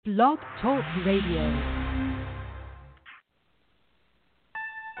Blog Talk Radio.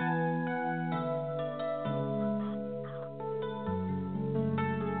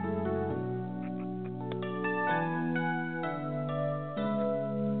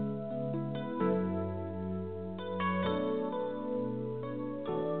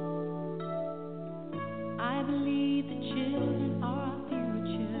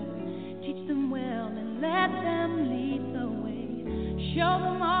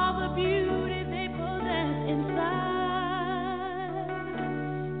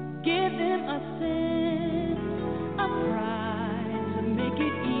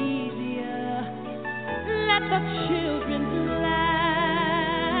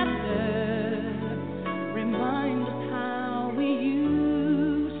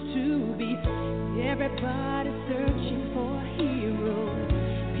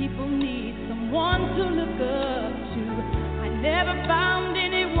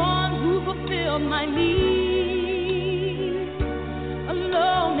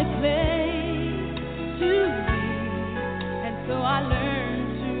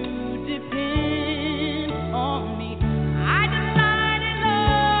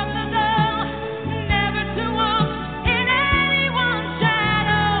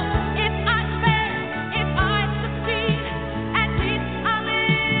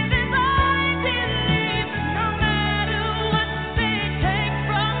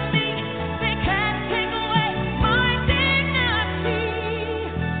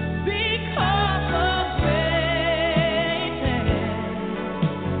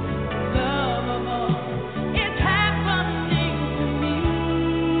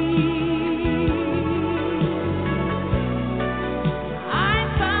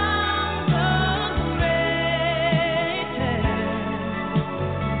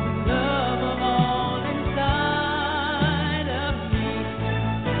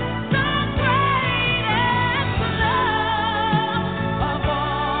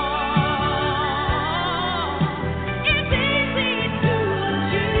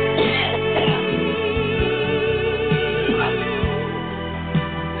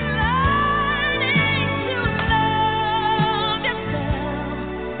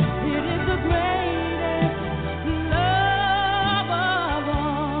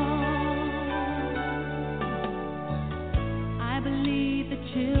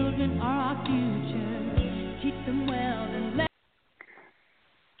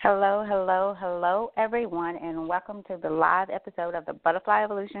 Hello, everyone, and welcome to the live episode of the Butterfly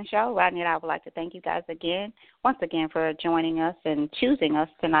Evolution Show. Rodney and I would like to thank you guys once again, for joining us and choosing us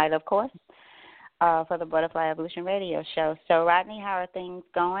tonight, of course, for the Butterfly Evolution Radio Show. So, Rodney, how are things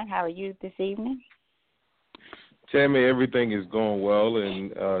going? How are you this evening? Tammy, everything is going well,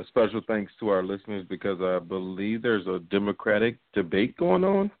 and special thanks to our listeners because I believe there's a Democratic debate going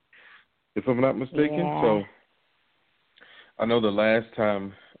on, if I'm not mistaken. Yeah. So, I know the last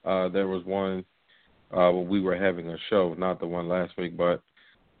time there was one when we were having a show, not the one last week, but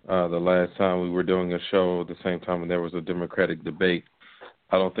the last time we were doing a show at the same time when there was a Democratic debate.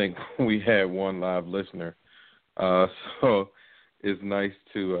 I don't think we had one live listener. So it's nice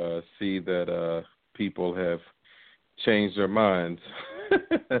to see that people have changed their minds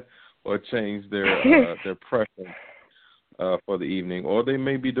or changed their preference for the evening, or they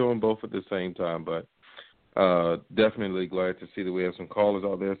may be doing both at the same time, but definitely glad to see that we have some callers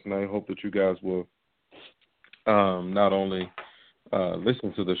out there tonight. Hope that you guys will not only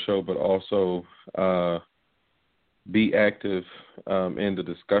listen to the show, but also be active in the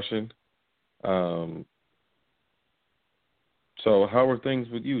discussion. So how are things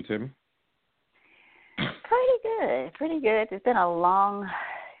with you, Timmy? Pretty good. It's been a long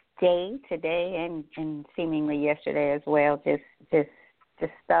day today and seemingly yesterday as well, just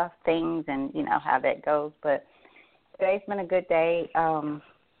stuff, things, and you know how that goes. But today's been a good day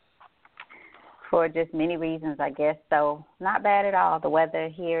for just many reasons, I guess. So not bad at all. The weather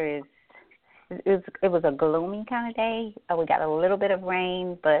here it was a gloomy kind of day. We got a little bit of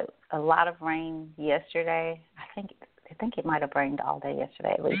rain, but a lot of rain yesterday. I think it might have rained all day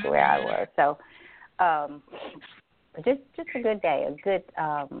yesterday, at least where I was. So just a good day, a good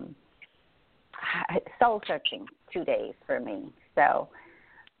soul searching 2 days for me. So.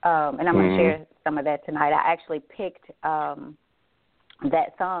 And I'm going to share some of that tonight. I actually picked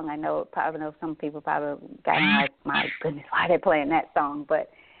that song. I know some people probably got like, my goodness, why are they playing that song? But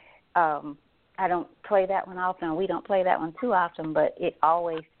I don't play that one often. We don't play that one too often, but it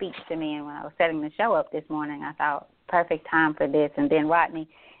always speaks to me. And when I was setting the show up this morning, I thought, perfect time for this. And then, Rodney,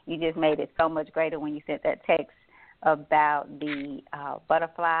 you just made it so much greater when you sent that text about the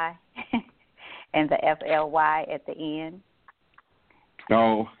butterfly and the FLY at the end.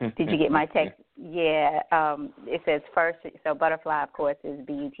 No. Did you get my text? Yeah. It says first, so butterfly, of course, is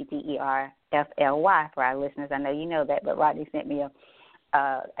BUTTERFLY for our listeners. I know you know that, but Rodney sent me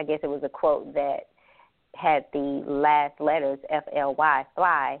I guess it was a quote that had the last letters FLY,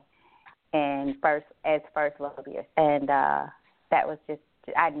 fly, and first love yourself. And that was just,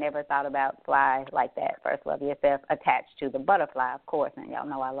 I'd never thought about fly like that, first love yourself, attached to the butterfly, of course, and y'all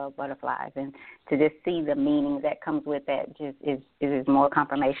know I love butterflies. And to just see the meaning that comes with that just is more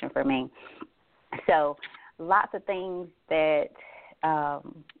confirmation for me. So lots of things that,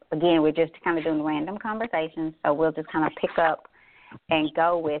 again, we're just kind of doing random conversations, so we'll just kind of pick up and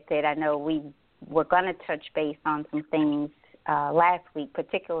go with it. I know we're going to touch base on some things last week,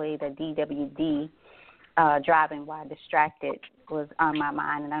 particularly the DWD, driving while distracted, was on my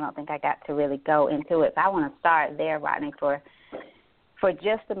mind, and I don't think I got to really go into it. So I want to start there, Rodney, for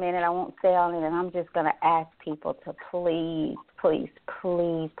just a minute. I won't stay on it, and I'm just going to ask people to please, please,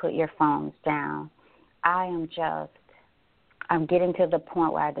 please put your phones down. I'm getting to the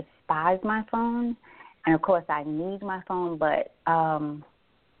point where I despise my phone, and, of course, I need my phone, but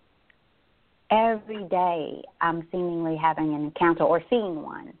every day I'm seemingly having an encounter or seeing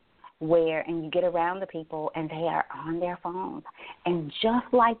one and you get around the people and they are on their phones. And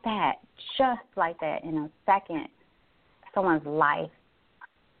just like that, in a second, someone's life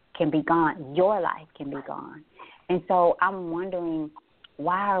can be gone. Your life can be gone. And so I'm wondering,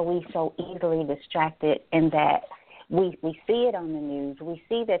 why are we so easily distracted in that we see it on the news. We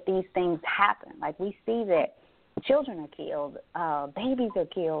see that these things happen. Like we see that children are killed, babies are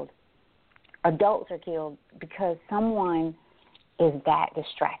killed, adults are killed because someone is that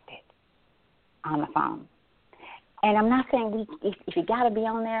distracted on the phone. And I'm not saying if you got to be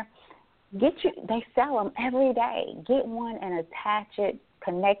on there, they sell them every day. Get one and attach it,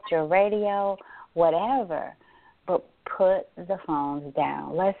 connect your radio, whatever, but put the phones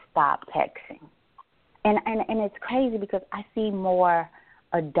down. Let's stop texting. And it's crazy because I see more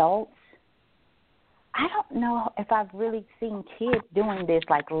adults. I don't know if I've really seen kids doing this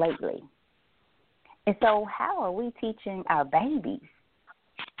like lately. And so how are we teaching our babies?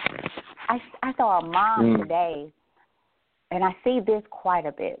 I saw a mom today, and I see this quite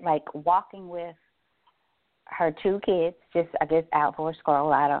a bit, like walking with her two kids, just, I guess, out for a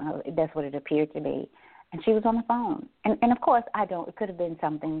stroll. I don't know. That's what it appeared to be. And she was on the phone. And of course, it could have been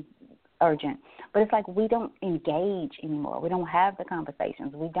something urgent. But it's like we don't engage anymore. We don't have the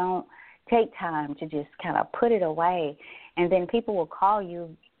conversations. We don't take time to just kind of put it away. And then people will call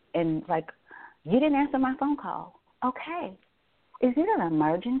you and, like, you didn't answer my phone call. Okay. Is it an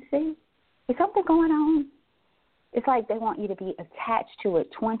emergency? Is something going on? It's like they want you to be attached to it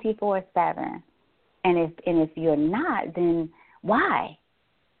 24/7. And if you're not, then why?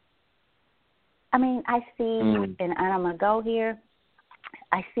 I mean, I see, and I'm going to go here,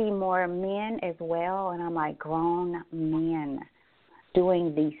 I see more men as well, and I'm like grown men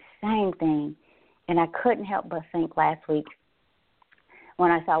doing the same thing. And I couldn't help but think last week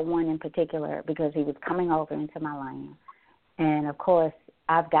when I saw one in particular, because he was coming over into my lane. And, of course,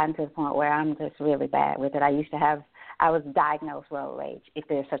 I've gotten to the point where I'm just really bad with it. I was diagnosed road rage, if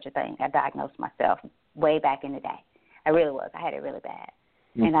there's such a thing. I diagnosed myself way back in the day. I really was. I had it really bad.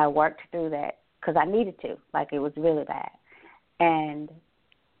 And I worked through that because I needed to. Like, it was really bad. And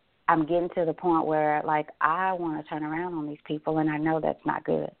I'm getting to the point where, like, I want to turn around on these people, and I know that's not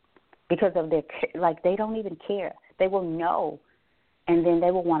good because of their, like, they don't even care. They will know, and then they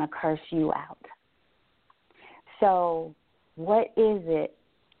will want to curse you out. So what is it?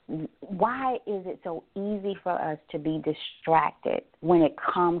 Why is it so easy for us to be distracted when it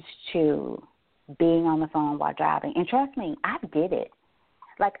comes to being on the phone while driving? And trust me, I did it.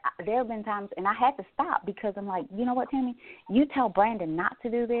 Like, there have been times, and I had to stop because I'm like, you know what, Tammy? You tell Brandon not to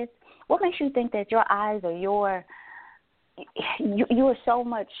do this. What makes you think that your eyes or you are so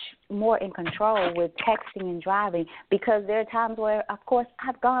much more in control with texting and driving? Because there are times where, of course,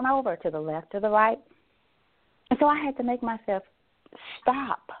 I've gone over to the left, to the right. And so I had to make myself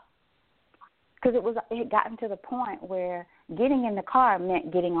stop because it had gotten to the point where getting in the car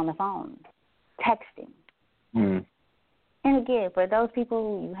meant getting on the phone, texting. And again, for those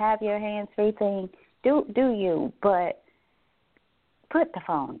people who have your hands free thing, do you, but put the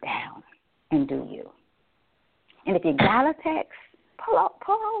phone down and do you. And if you got a text, pull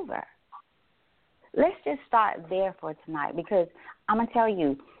over. Let's just start there for tonight because I'm going to tell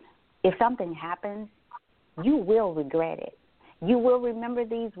you, if something happens, you will regret it. You will remember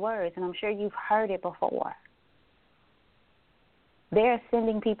these words, and I'm sure you've heard it before. They're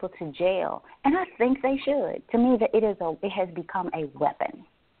sending people to jail, and I think they should. To me, that it has become a weapon,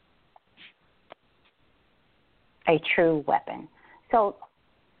 a true weapon. So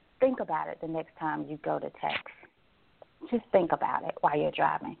think about it the next time you go to text. Just think about it while you're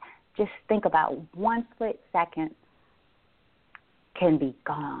driving. Just think about 1 split second can be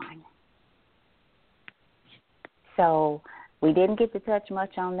gone. So we didn't get to touch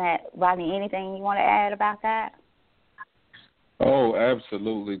much on that. Rodney, anything you want to add about that? Oh,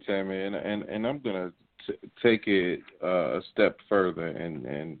 absolutely, Tammy, and I'm gonna take it a step further,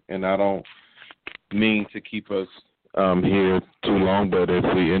 and I don't mean to keep us here too long, but if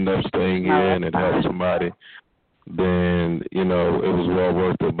we end up staying here and it helps somebody, then it was well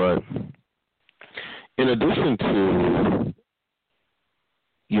worth it. But in addition to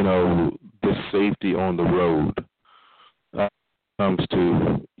the safety on the road, comes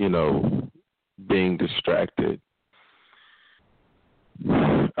to being distracted.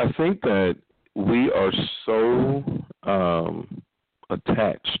 I think that we are so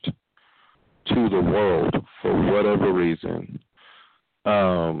attached to the world for whatever reason,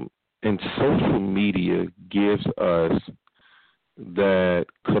 and social media gives us that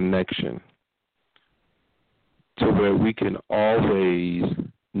connection to where we can always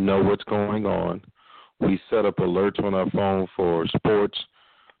know what's going on. We set up alerts on our phone for sports,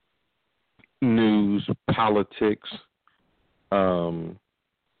 news, politics.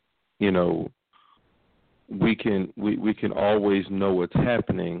 We can always know what's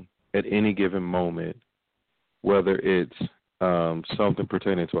happening at any given moment, whether it's something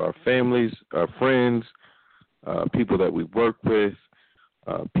pertaining to our families, our friends, people that we work with,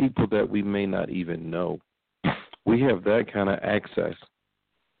 people that we may not even know. We have that kind of access.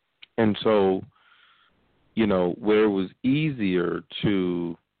 And so, where it was easier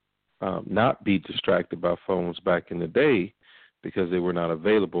to not be distracted by phones back in the day because they were not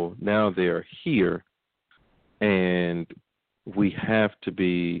available, now they are here, and we have to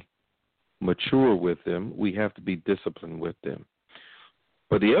be mature with them. We have to be disciplined with them.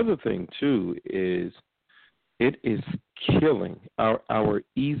 But the other thing, too, is it is killing our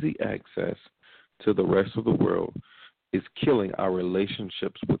easy access to the rest of the world is killing our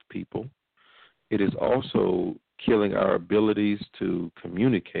relationships with people. It is also killing our abilities to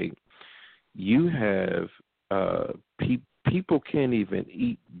communicate. You have people can't even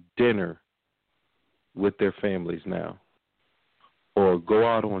eat dinner with their families now, or go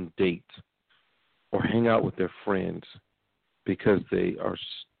out on dates, or hang out with their friends because they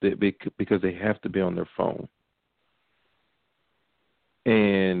have to be on their phone.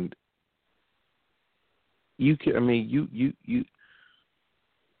 And you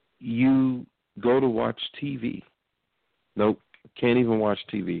go to watch TV. Nope, can't even watch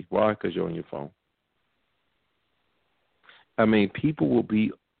TV. Why? Because you're on your phone. People will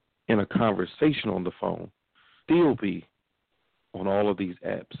be in a conversation on the phone, still be on all of these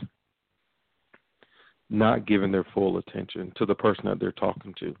apps, not giving their full attention to the person that they're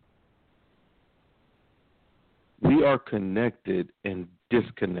talking to. We are connected and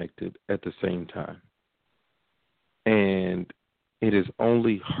disconnected at the same time. And it is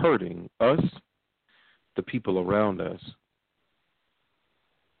only hurting us, the people around us,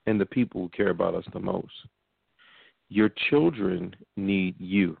 and the people who care about us the most. Your children need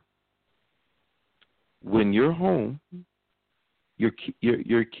you. When you're home, your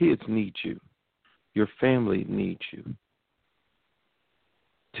kids need you. Your family needs you.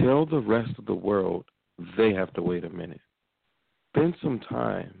 Tell the rest of the world they have to wait a minute. Spend some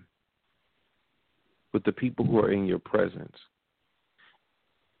time with the people who are in your presence,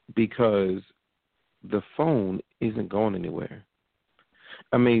 because the phone isn't going anywhere.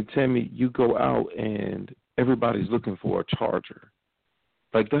 Tammy, you go out and everybody's looking for a charger.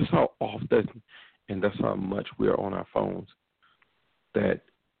 Like, that's how often and that's how much we are on our phones, that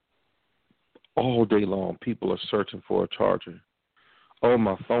all day long people are searching for a charger. Oh,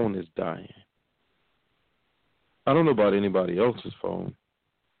 my phone is dying. I don't know about anybody else's phone,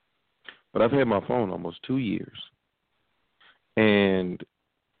 but I've had my phone almost 2 years. And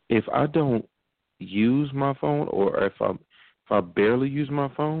if I don't use my phone, or if I barely use my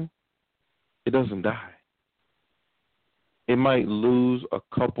phone, it doesn't die. It might lose a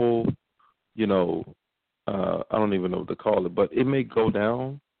couple, I don't even know what to call it, but it may go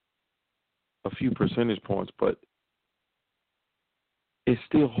down a few percentage points, but it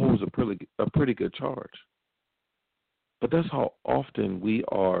still holds a pretty good charge. But that's how often we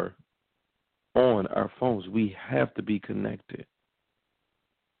are on our phones. We have to be connected.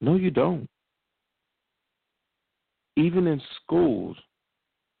 No, you don't. Even in schools,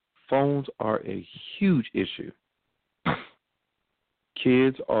 phones are a huge issue.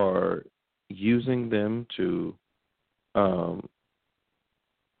 Kids are using them to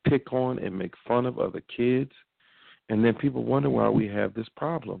pick on and make fun of other kids And then people wonder why we have this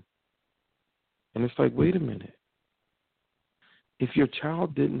problem. And it's like, wait a minute. If your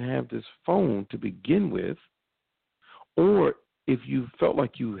child didn't have this phone to begin with, or if you felt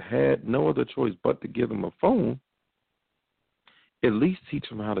like you had no other choice but to give them a phone, at least teach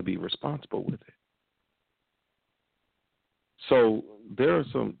them how to be responsible with it. So there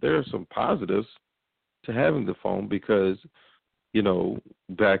are some positives to having the phone because, you know,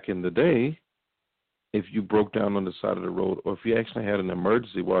 back in the day, if you broke down on the side of the road or if you actually had an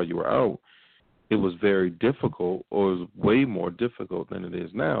emergency while you were out, it was very difficult, or it was way more difficult than it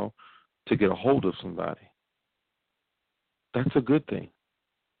is now, to get a hold of somebody. That's a good thing.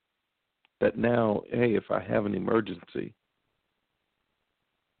 That now, hey, if I have an emergency,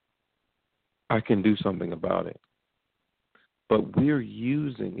 I can do something about it. But we're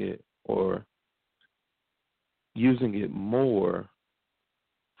using it more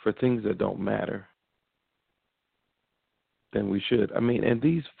for things that don't matter than we should. I mean, and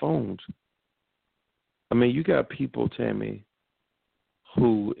these phones, I mean, you got people, Tammy,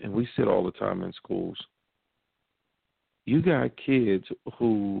 who, and we sit all the time in schools, you got kids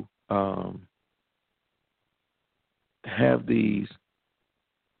who have these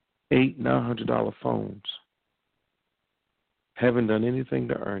 $800-900 phones, haven't done anything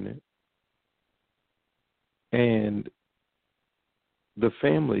to earn it, and the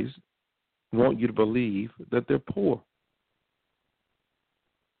families want you to believe that they're poor.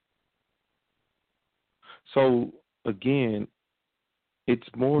 So, again, it's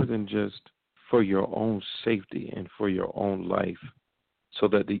more than just for your own safety and for your own life so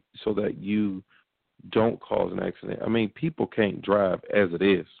that you don't cause an accident. I mean, people can't drive as it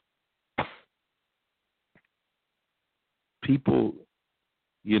is. People,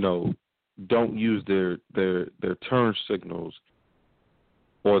 you know, don't use their turn signals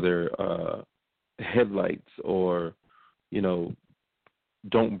or their headlights, or, you know,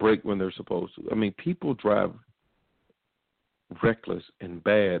 don't brake when they're supposed to. I mean, people drive reckless and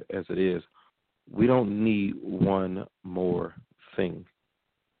bad as it is. We don't need one more thing.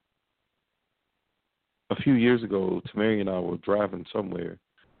 A few years ago, Tammy and I were driving somewhere,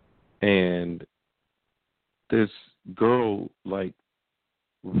 and this girl, like,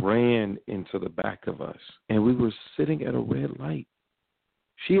 ran into the back of us, and we were sitting at a red light.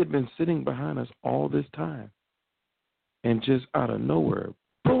 She had been sitting behind us all this time, and just out of nowhere,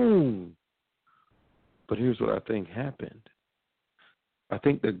 boom! But here's what I think happened. I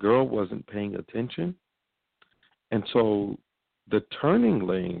think the girl wasn't paying attention, and so the turning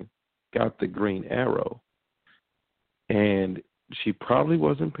lane got the green arrow, and she probably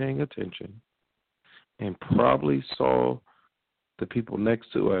wasn't paying attention and probably saw the people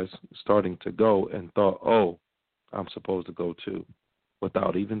next to us starting to go and thought, oh, I'm supposed to go too,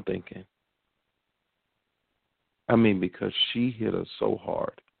 without even thinking. I mean, because she hit us so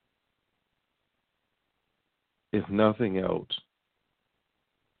hard. If nothing else,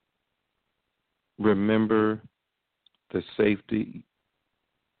 remember the safety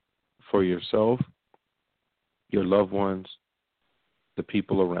for yourself, your loved ones, the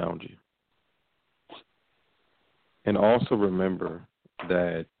people around you. And also remember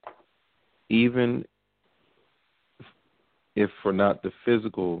that even if for not the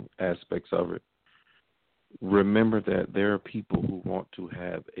physical aspects of it, remember that there are people who want to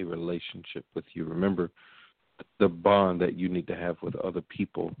have a relationship with you. Remember the bond that you need to have with other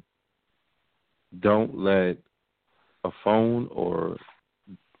people. Don't let a phone or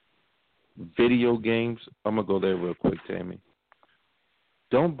video games, I'm going to go there real quick, Tammy.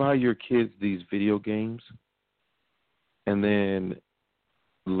 Don't buy your kids these video games and then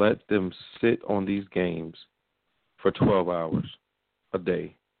let them sit on these games for 12 hours a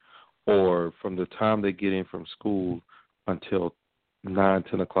day, or from the time they get in from school until 9,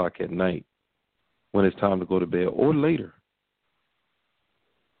 10 o'clock at night when it's time to go to bed, or later.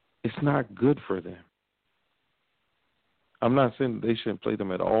 It's not good for them. I'm not saying they shouldn't play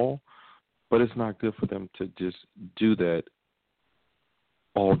them at all, but it's not good for them to just do that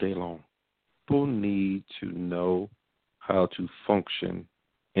all day long. People need to know how to function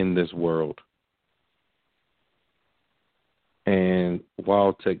in this world. And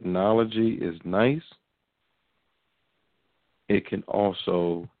while technology is nice, it can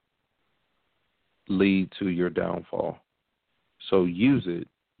also lead to your downfall. So use it,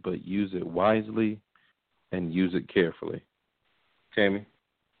 but use it wisely and use it carefully. Tammy?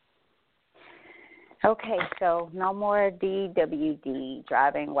 Okay, so no more DWD,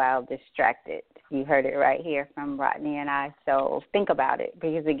 driving while distracted. You heard it right here from Rodney and I. So think about it,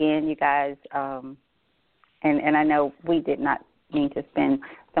 because again, you guys, and I know we did not mean to spend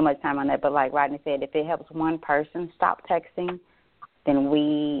so much time on that. But like Rodney said, if it helps one person stop texting, then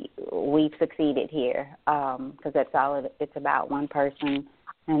we've succeeded here, because that's all it's about, one person,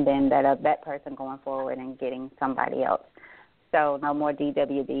 and then that person going forward and getting somebody else. So no more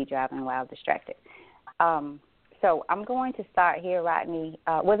DWD, driving while distracted. So I'm going to start here, Rodney.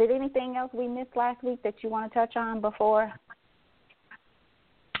 Was there anything else we missed last week that you want to touch on before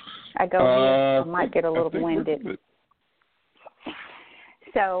I go here? I might get a little winded.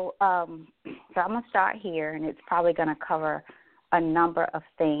 So I'm going to start here, and it's probably going to cover a number of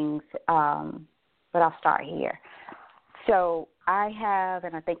things, but I'll start here. So I have,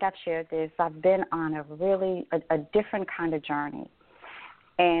 and I think I've shared this, I've been on a different kind of journey.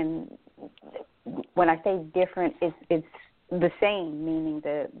 And when I say different, it's the same, meaning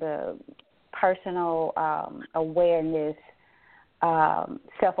the personal awareness,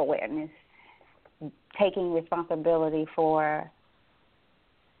 self-awareness, taking responsibility for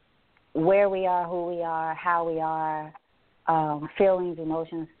where we are, who we are, how we are, feelings,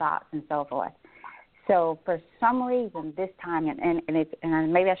 emotions, thoughts, and so forth. So for some reason this time, and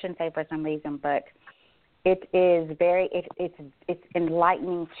maybe I shouldn't say for some reason, but it is it's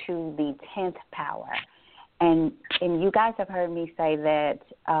enlightening to the 10th power. And you guys have heard me say that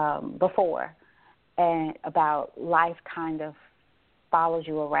before, and about life kind of follows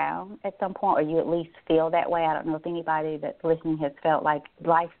you around at some point, or you at least feel that way. I don't know if anybody that's listening has felt like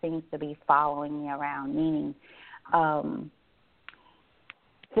life seems to be following me around, meaning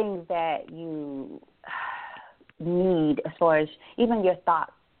things that you need, as far as even your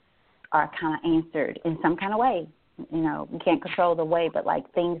thoughts are kind of answered in some kind of way. You know, you can't control the way, but like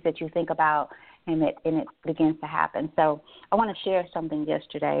things that you think about, and it begins to happen. So I want to share something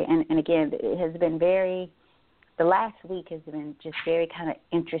yesterday, and again, it has been the last week has been just very kind of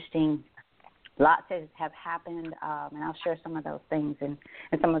interesting. Lots have happened, and I'll share some of those things, and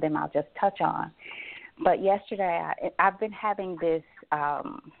some of them I'll just touch on. But yesterday, I've been having this,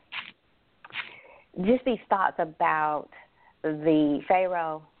 just these thoughts about the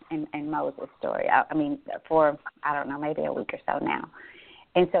Pharaoh and Moses story. I mean, for, I don't know, maybe a week or so now.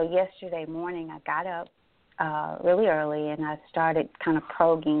 And so yesterday morning, I got up really early, and I started kind of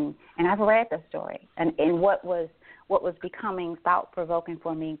probing, and I've read the story. And what was becoming thought-provoking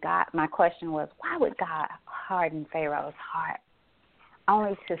for me, my question was, why would God harden Pharaoh's heart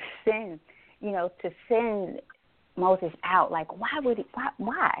only to send Moses out? Like, why would he?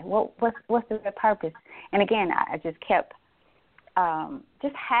 Why? What's the purpose? And again, I just kept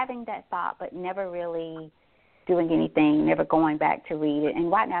just having that thought, but never really doing anything, never going back to read it.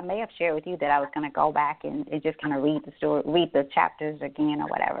 And Rodney, I may have shared with you that I was going to go back and just kind of read the story, read the chapters again or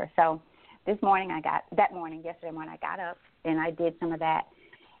whatever. So yesterday morning, I got up and I did some of that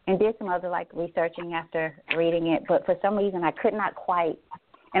and did some other like researching after reading it. But for some reason, I could not quite.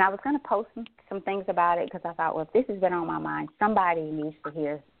 And I was going to post some things about it because I thought, well, if this has been on my mind, somebody needs to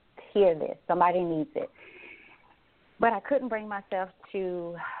hear this. Somebody needs it. But I couldn't bring myself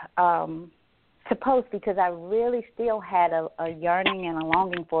to post because I really still had a yearning and a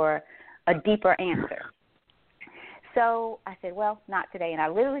longing for a deeper answer. So I said, well, not today. And I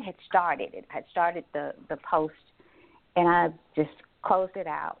literally had started it. I had started the post, and I just closed it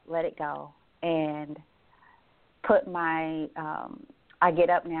out, let it go, and put my I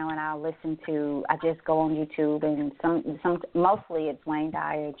get up now and I'll listen to, I just go on YouTube, and some mostly it's Wayne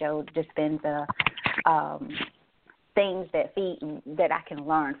Dyer, Joe Dispenza, things that I can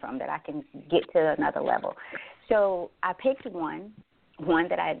learn from, that I can get to another level. So I picked one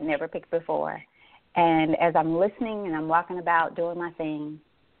that I had never picked before. And as I'm listening and I'm walking about doing my thing,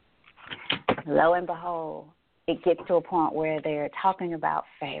 lo and behold, it gets to a point where they're talking about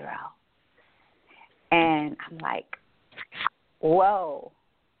Pharaoh. And I'm like, whoa.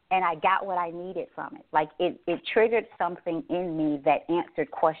 And I got what I needed from it. Like it triggered something in me that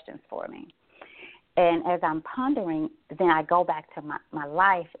answered questions for me. And as I'm pondering, then I go back to my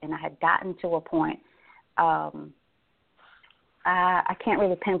life, and I had gotten to a point, I can't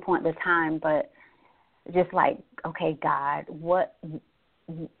really pinpoint the time, but just like, okay, God, what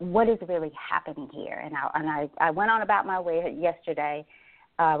is really happening here? And I went on about my way yesterday.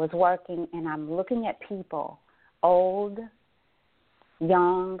 I was working, and I'm looking at people, old,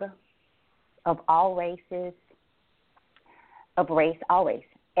 young, of all races,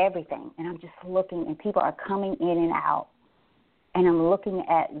 everything. And I'm just looking, and people are coming in and out, and I'm looking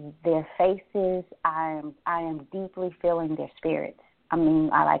at their faces. I am deeply feeling their spirits. I mean,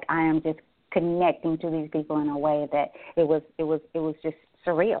 I am just connecting to these people in a way that it was just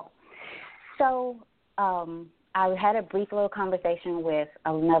surreal. So I had a brief little conversation with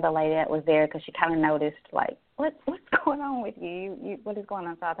another lady that was there, because she kind of noticed, like, what's going on with you? What is going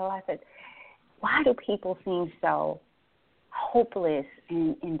on? So I told her, I said, why do people seem so hopeless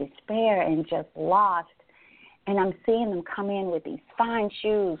and in despair and just lost? And I'm seeing them come in with these fine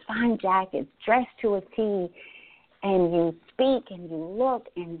shoes, fine jackets, dressed to a T, and you speak and you look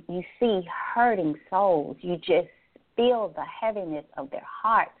and you see hurting souls. You just feel the heaviness of their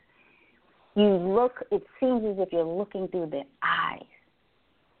hearts. You look, it seems as if you're looking through their eyes.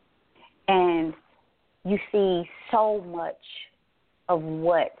 And you see so much of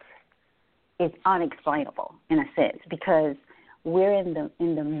what is unexplainable in a sense, because we're in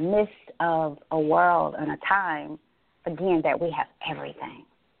the midst of a world and a time, again, that we have everything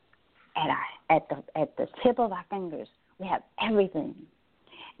at the tip of our fingers. We have everything,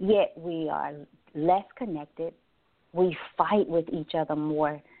 yet we are less connected. We fight with each other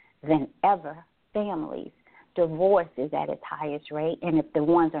more than ever. Families, divorce is at its highest rate, and if the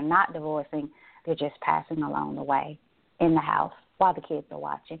ones are not divorcing, they're just passing along the way in the house while the kids are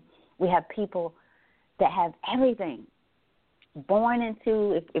watching. We have people that have everything, born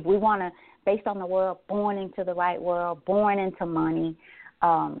into, if we want to, based on the world, born into the right world, born into money,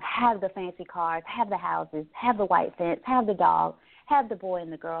 have the fancy cars, have the houses, have the white fence, have the dog, have the boy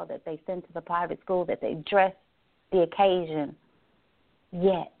and the girl that they send to the private school, that they dress the occasion,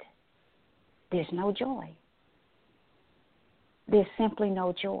 yet there's no joy. There's simply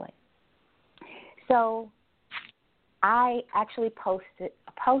no joy. So I actually posted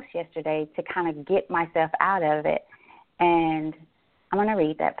a post yesterday to kind of get myself out of it, and I'm going to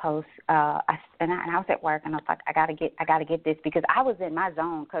read that post. I was at work, and I was like, I gotta get this, because I was in my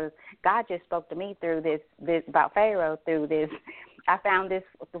zone, because God just spoke to me through this about Pharaoh through this. I found this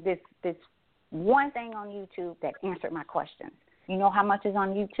one thing on YouTube that answered my questions. You know how much is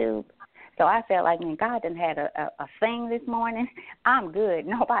on YouTube? So I felt like, man, God done had a thing this morning. I'm good.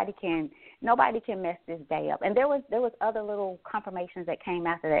 Nobody can mess this day up. And there was other little confirmations that came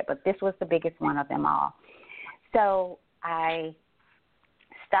after that, but this was the biggest one of them all. So I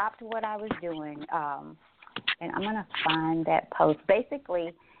stopped what I was doing, and I'm going to find that post.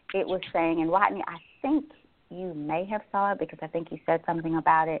 Basically, it was saying, and Rodney, I think you may have saw it because I think you said something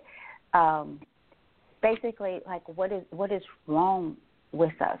about it. Basically, like, what is wrong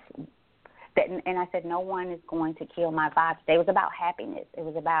with us? And I said, no one is going to kill my vibe today. It was about happiness. It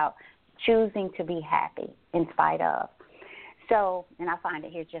was about choosing to be happy in spite of. So, and I'll find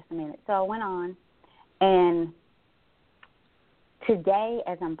it here just a minute. So I went on, and today,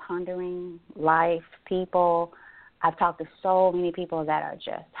 as I'm pondering life, people, I've talked to so many people that are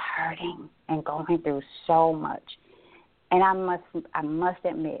just hurting and going through so much. And I must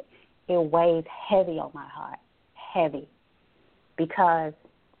admit, it weighs heavy on my heart, heavy, because,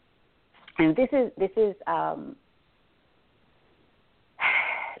 and this is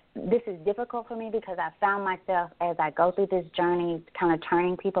difficult for me, because I found myself as I go through this journey kind of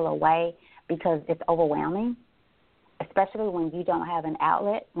turning people away because it's overwhelming, especially when you don't have an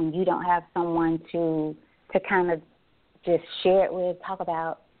outlet, when you don't have someone to kind of just share it with, talk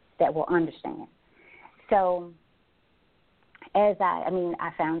about, that will understand. So I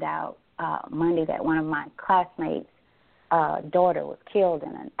found out Monday that one of my classmates' daughter was killed in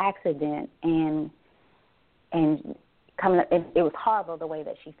an accident, and it was horrible the way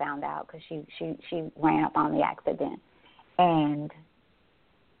that she found out, because she ran up on the accident. And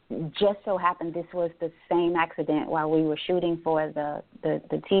just so happened this was the same accident while we were shooting for the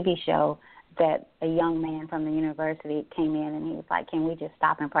TV show, that a young man from the university came in, and he was like, can we just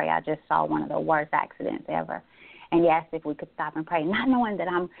stop and pray? I just saw one of the worst accidents ever. And he asked if we could stop and pray, not knowing that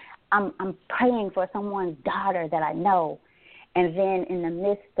I'm praying for someone's daughter that I know. And then in the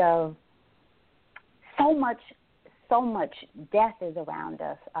midst of so much death is around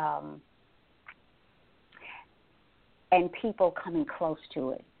us, and people coming close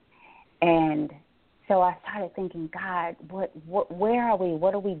to it. And so I started thinking, God, where are we?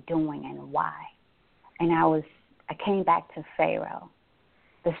 What are we doing, and why? And I came back to Pharaoh,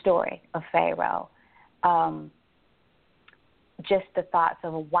 the story of Pharaoh. Just the thoughts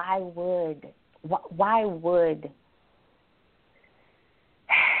of why would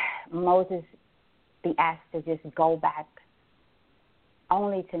Moses be asked to just go back,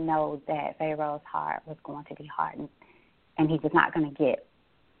 only to know that Pharaoh's heart was going to be hardened, and he was not going to get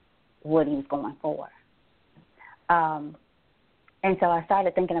what he was going for. And so I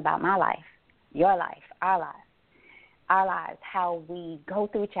started thinking about my life, your life, our lives, how we go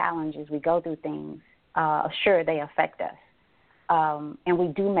through challenges, we go through things. Sure, they affect us. And we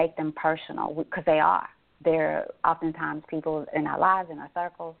do make them personal, because they are. They're oftentimes people in our lives, in our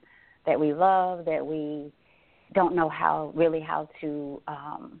circles, that we love, that we don't know how to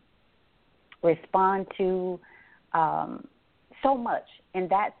respond to. so much, and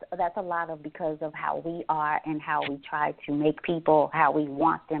that's a lot of because of how we are and how we try to make people how we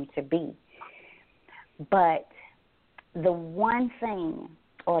want them to be. But the one thing,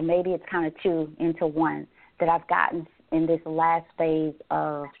 or maybe it's kind of two into one, that I've gotten in this last phase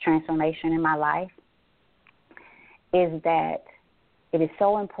of transformation in my life is that it is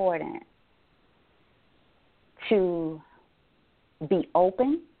so important to be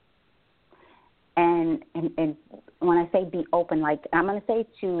open. And when I say be open, like I'm going to say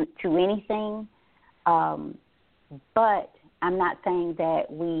to anything, but I'm not saying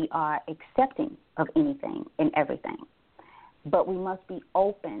that we are accepting of anything and everything. But we must be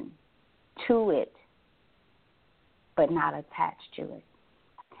open to it, but not attached to it.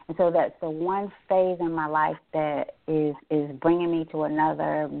 And so that's the one phase in my life that is bringing me to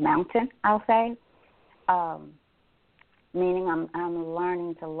another mountain, I'll say. Meaning I'm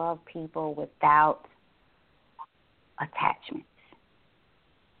learning to love people without attachments.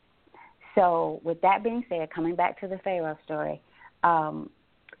 So with that being said, coming back to the Pharaoh story,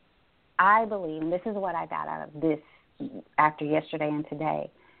 I believe, and this is what I got out of this after yesterday and today,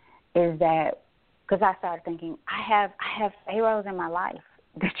 is that because I started thinking, I have Pharaohs in my life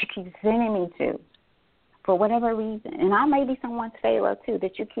that you keep sending me to for whatever reason. And I may be someone's Pharaoh too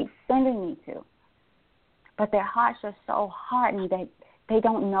that you keep sending me to. But their hearts are so hardened that they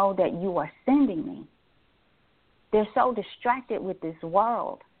don't know that you are sending me. They're so distracted with this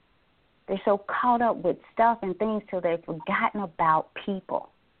world. They're so caught up with stuff and things till they've forgotten about people.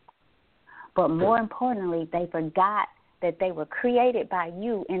 But more importantly, they forgot that they were created by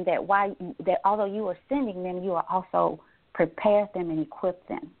you, and that although you are sending them, you are also prepare them and equip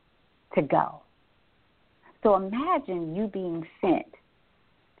them to go. So imagine you being sent,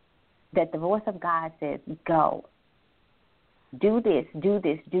 that the voice of God says, go, do this,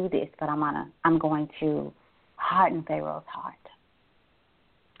 but I'm going to harden Pharaoh's heart.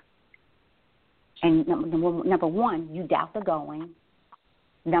 And number one, you doubt the going.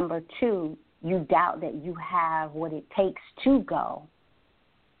 Number two, you doubt that you have what it takes to go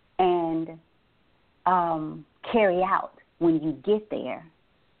and carry out when you get there.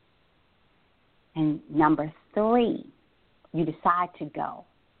 And number three, you decide to go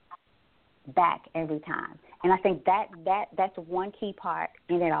back every time. And I think that's one key part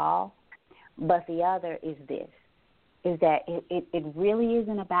in it all. But the other is this, is that it really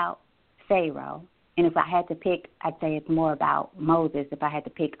isn't about Pharaoh. And if I had to pick, I'd say it's more about Moses if I had to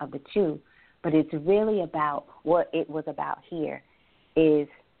pick of the two. But it's really about what it was about here is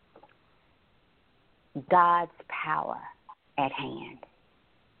God's power at hand.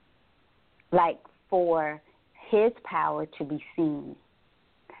 Like for his power to be seen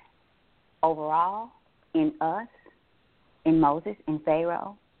overall in us, in Moses, in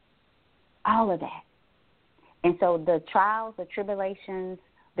Pharaoh, all of that. And so the trials, the tribulations,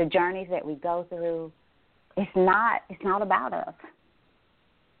 the journeys that we go through, it's not about us.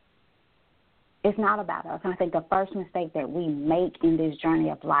 It's not about us. And I think the first mistake that we make in this journey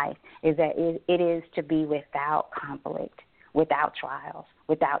of life is that it is to be without conflict, without trials,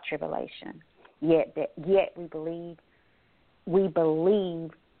 without tribulation. Yet we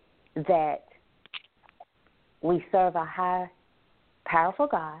believe that we serve a high, powerful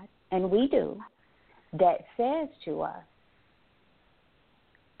God, and we do, that says to us,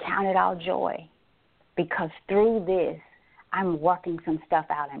 count it all joy, because through this, I'm working some stuff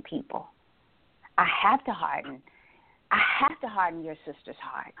out in people. I have to harden your sister's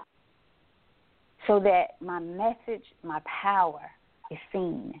heart so that my message, my power is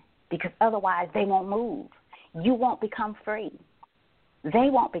seen, because otherwise they won't move. You won't become free. They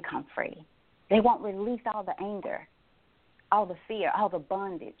won't become free. They won't release all the anger, all the fear, all the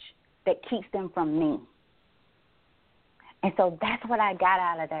bondage that keeps them from me. And so that's what I got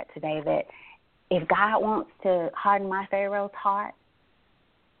out of that today, that if God wants to harden my Pharaoh's heart,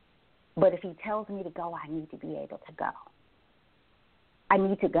 but if he tells me to go, I need to be able to go. I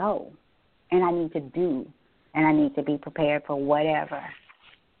need to go, and I need to do, and I need to be prepared for whatever.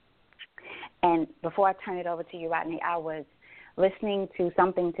 And before I turn it over to you, Rodney, I was listening to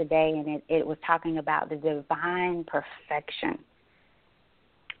something today, and it was talking about the divine perfection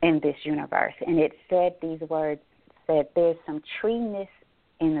in this universe. And it said these words, said there's some treeness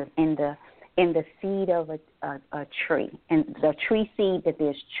in the seed of a tree, and the tree seed, that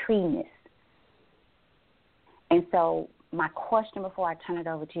there's treeness. And so my question before I turn it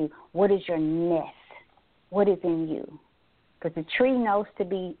over to you, what is your nest? What is in you? Because the tree knows to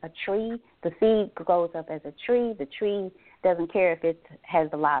be a tree. The seed grows up as a tree. The tree doesn't care if it has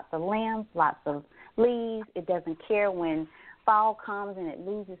lots of limbs, lots of leaves. It doesn't care when fall comes and it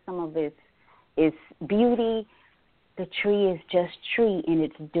loses some of its beauty. the tree is just tree and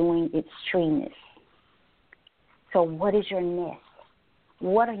it's doing its treeness. So what is your ness?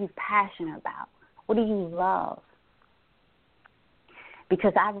 What are you passionate about? What do you love?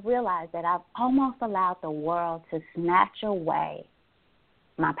 Because I've realized that I've almost allowed the world to snatch away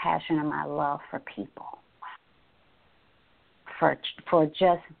my passion and my love for people, for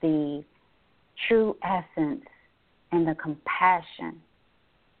just the true essence and the compassion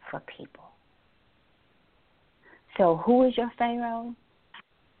for people. So who is your Pharaoh?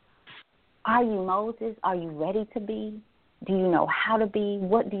 Are you Moses? Are you ready to be? Do you know how to be?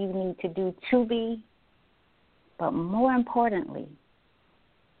 What do you need to do to be? But more importantly,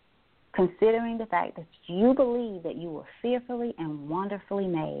 considering the fact that you believe that you were fearfully and wonderfully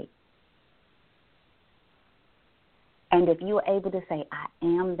made, and if you are able to say, I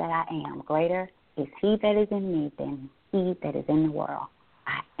am that I am, greater is he that is in me than he that is in the world.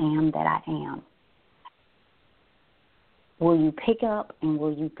 I am that I am. Will you pick up and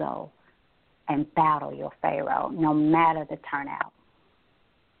will you go and battle your Pharaoh, no matter the turnout?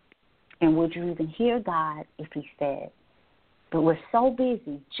 And would you even hear God if he said? But we're so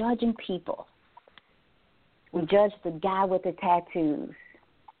busy judging people. We judge the guy with the tattoos.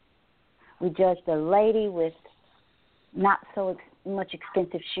 We judge the lady with not so much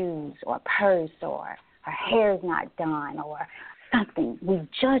expensive shoes or purse, or her hair is not done or something. We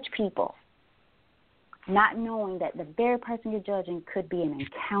judge people, not knowing that the very person you're judging could be an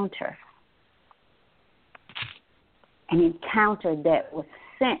encounter that was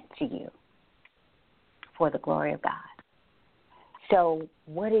sent to you for the glory of God. So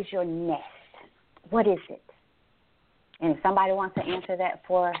what is your nest? What is it? And if somebody wants to answer that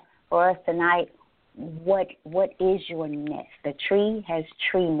for us tonight, what is your nest? The tree has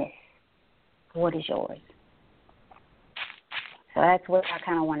treeness. What is yours? So that's where I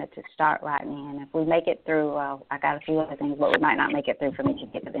kind of wanted to start, Rodney. And if we make it through, I got a few other things, but we might not make it through for me to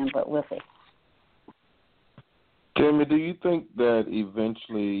get to them, but we'll see. Tammy, do you think that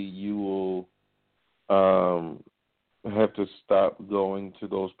eventually you will have to stop going to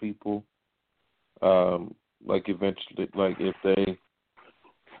those people? Like eventually, like if they,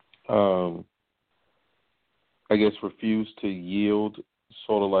 I guess, refuse to yield,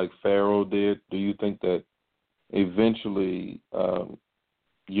 sort of like Pharaoh did, do you think that eventually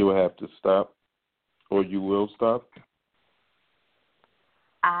you will have to stop, or you will stop?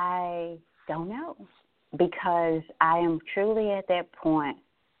 I don't know, because I am truly at that point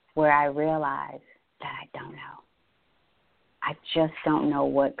where I realize that I don't know. I just don't know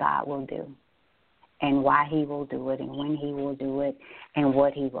what God will do and why he will do it and when he will do it and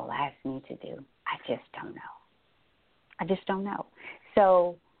what he will ask me to do. I just don't know. I just don't know.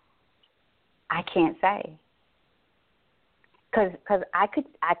 So I can't say. Because I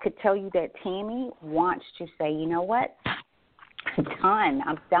could tell you that Tammy wants to say, you know what?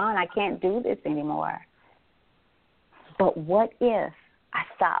 I'm done. I can't do this anymore. But what if I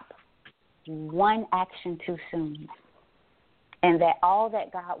stop one action too soon? And that all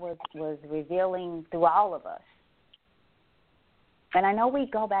that God was revealing through all of us. And I know we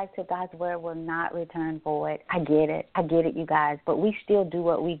go back to God's word will not return void. I get it, you guys. But we still do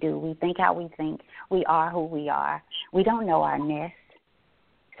what we do. We think how we think. We are who we are. We don't know our nest.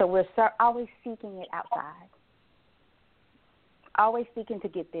 So we're always seeking it outside. Always seeking to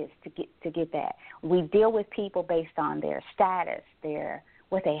get this, to get that. We deal with people based on their status,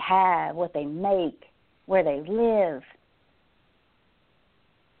 what they have, what they make, where they live.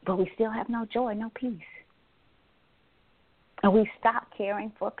 But we still have no joy, no peace. And we stop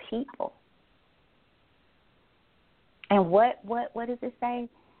caring for people. And what does it say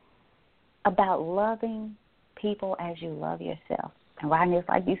about loving people as you love yourself? And Rodney, it's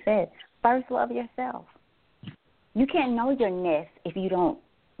like you said, first love yourself. You can't know your nest if you don't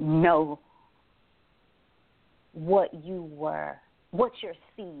know what you were, what's your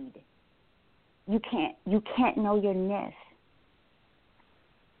seed. You can't know your nest.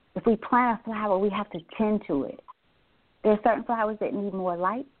 If we plant a flower, we have to tend to it. There are certain flowers that need more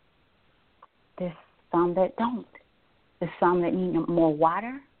light. There's some that don't. There's some that need more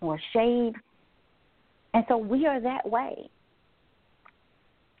water, more shade. And so we are that way.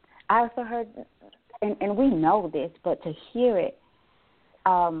 I also heard, and we know this, but to hear it,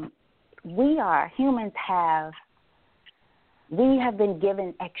 we have been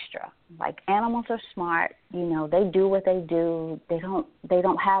given extra. Like animals are smart, they do what they do. They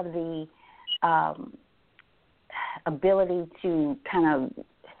don't have the ability to kind of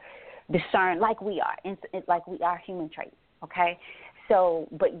discern like we are. It's like we are human traits, okay? So,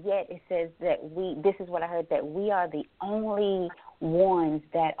 but yet it says that this is what I heard, that we are the only ones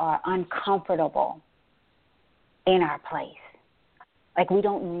that are uncomfortable in our place. Like we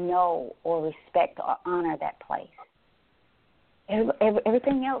don't know or respect or honor that place.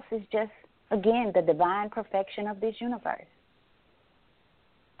 Everything else is just, again, the divine perfection of this universe.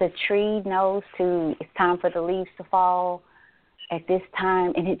 The tree knows it's time for the leaves to fall at this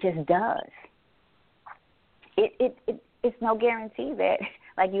time, and it just does. It's no guarantee that,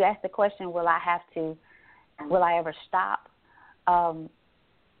 like you asked the question, will I ever stop?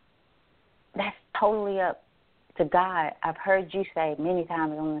 That's totally up to God. I've heard you say many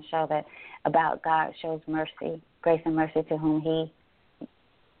times on the show that about God shows mercy, grace and mercy to who he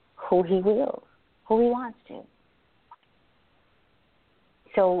wills, who he wants to.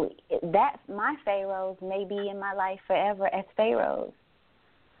 So that's my pharaohs may be in my life forever as pharaohs.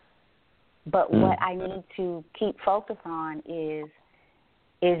 But what I need to keep focus on is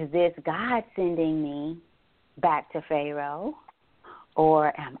this God sending me back to Pharaoh,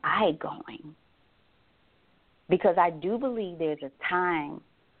 or am I going? Because I do believe there's a time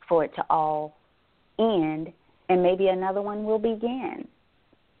for it to all end, and maybe another one will begin.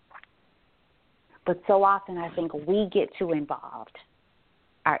 But so often I think we get too involved.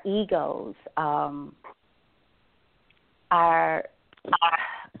 Our egos, our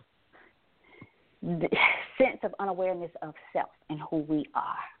sense of unawareness of self and who we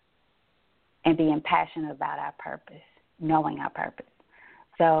are, and being passionate about our purpose, knowing our purpose.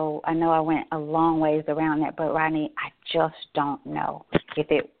 So I know I went a long ways around that, but Rodney, I just don't know if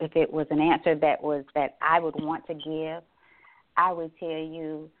it was an answer that I would want to give. I would tell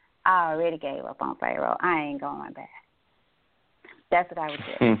you I already gave up on Pharaoh. I ain't going back. That's what I would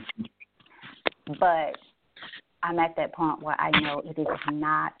tell you. But I'm at that point where I know it is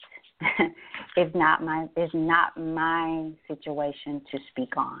not. It's not my situation to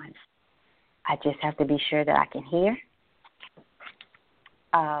speak on. I just have to be sure that I can hear,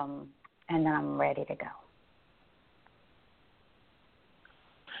 and then I'm ready to go.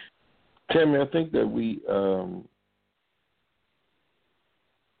 Tammy, I think that we,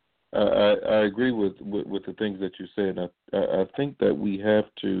 I agree with the things that you said. I think that we have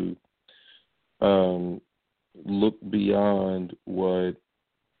to look beyond what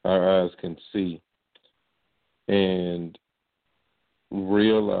our eyes can see and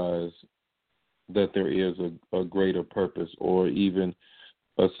realize that there is a greater purpose, or even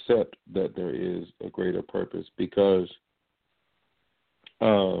accept that there is a greater purpose, because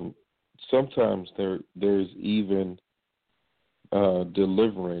sometimes there's even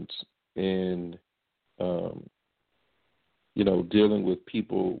deliverance in dealing with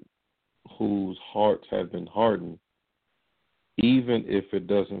people whose hearts have been hardened. Even if it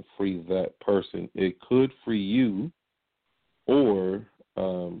doesn't free that person, it could free you, or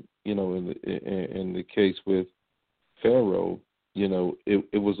in the case with Pharaoh,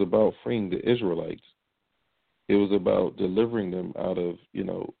 it was about freeing the Israelites. It was about delivering them out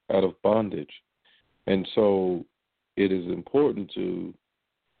of bondage. And so it is important to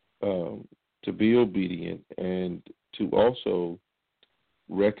be obedient, and to also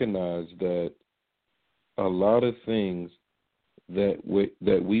recognize that a lot of things that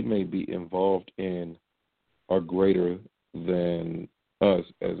we may be involved in are greater than us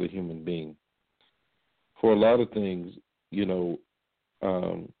as a human being. For a lot of things,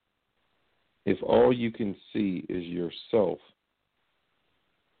 if all you can see is yourself,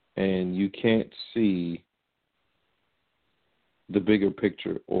 and you can't see the bigger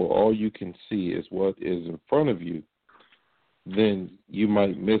picture, or all you can see is what is in front of you, then you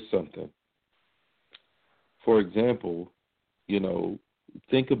might miss something. For example,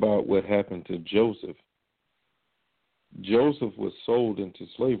 think about what happened to Joseph. Joseph was sold into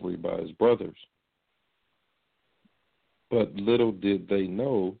slavery by his brothers. But little did they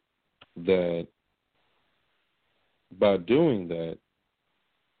know that by doing that,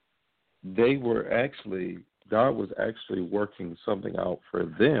 God was actually working something out for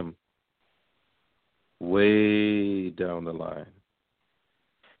them way down the line.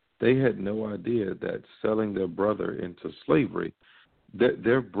 They had no idea that selling their brother into slavery,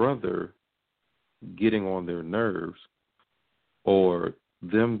 their brother getting on their nerves, or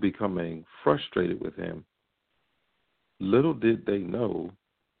them becoming frustrated with him, little did they know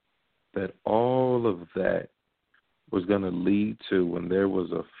that all of that was going to lead to, when there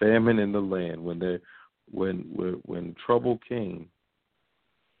was a famine in the land, when trouble came,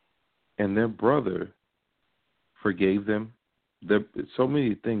 and their brother forgave them. So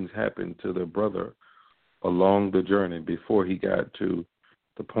many things happened to their brother along the journey before he got to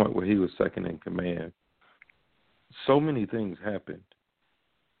the point where he was second in command. So many things happened.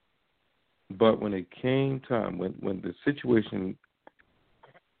 But when it came time, when the situation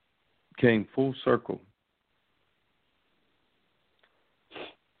came full circle,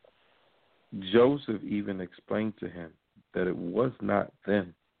 Joseph even explained to him that it was not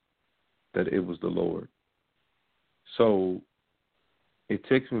them, that it was the Lord. So it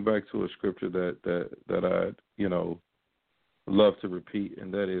takes me back to a scripture that I, love to repeat,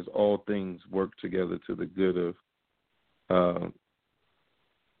 and that is all things work together to the good of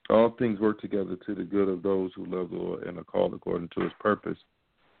those who love the Lord and are called according to his purpose.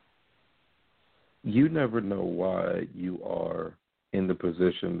 You never know why you are in the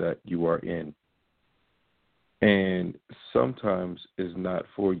position that you are in. And sometimes it's not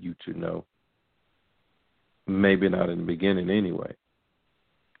for you to know. Maybe not in the beginning anyway.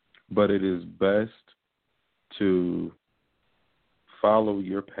 But it is best to follow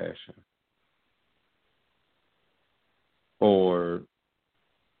your passion. Or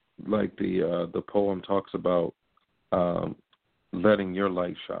like the poem talks about, letting your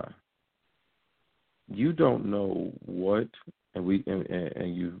light shine. You don't know what, and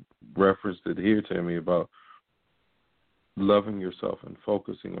you referenced it here, Tammy, about loving yourself and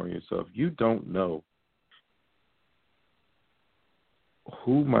focusing on yourself. You don't know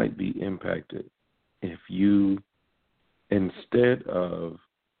who might be impacted if you, instead of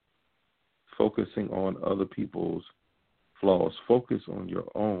focusing on other people's flaws, focus on your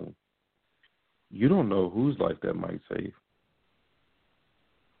own. You don't know whose life that might save.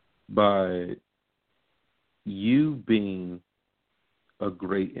 By you being a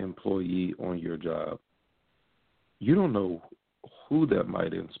great employee on your job, you don't know who that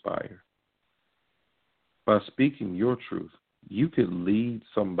might inspire. By speaking your truth, you could lead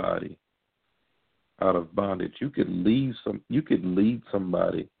somebody out of bondage. You could lead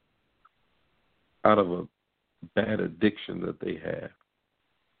somebody out of a bad addiction that they have.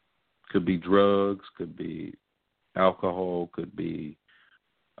 Could be drugs, could be alcohol, could be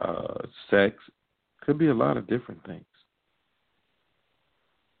sex, could be a lot of different things.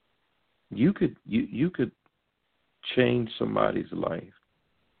 You could change somebody's life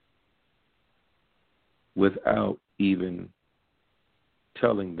without even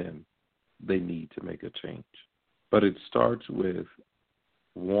telling them they need to make a change. But it starts with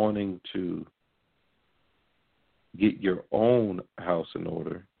wanting to get your own house in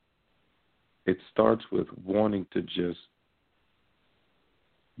order. It starts with wanting to just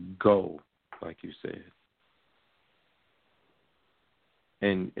go, like you said,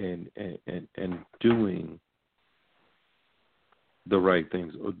 and doing the right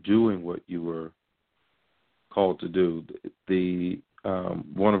things, or doing what you were called to do. The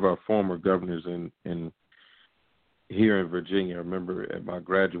one of our former governors in here in Virginia, I remember at my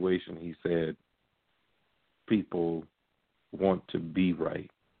graduation, he said, people want to be right.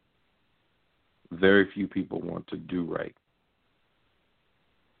 Very few people want to do right.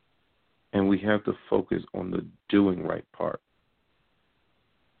 And we have to focus on the doing right part.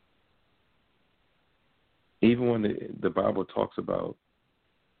 Even when the Bible talks about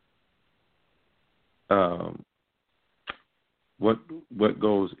what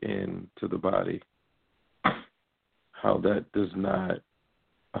goes into the body, how that does not,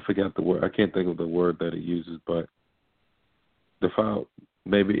 I forgot the word, I can't think of the word that it uses, but defile,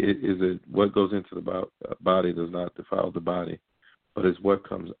 maybe is it what goes into the body does not defile the body, but it's what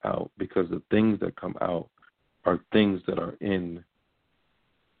comes out, because the things that come out are things that are in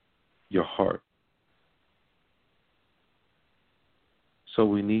your heart. So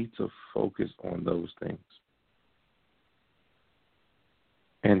we need to focus on those things.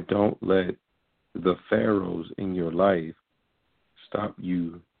 And don't let the pharaohs in your life stop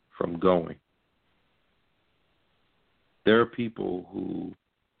you from going. There are people who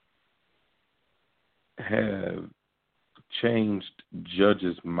have changed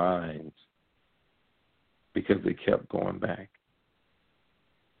judges' minds because they kept going back.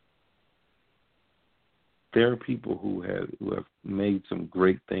 There are people who have made some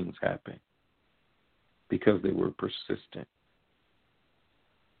great things happen because they were persistent.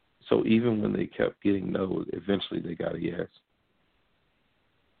 So even when they kept getting no's, eventually they got a yes.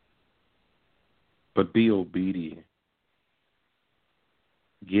 But be obedient.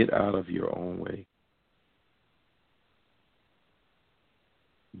 Get out of your own way.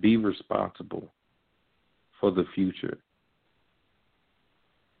 Be responsible for the future.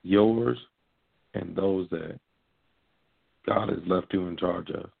 Yours and those that God has left you in charge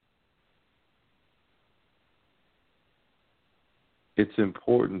of. It's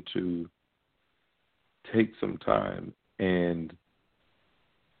important to take some time and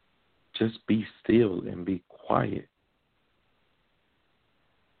just be still and be quiet.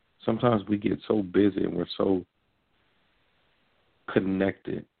 Sometimes we get so busy and we're so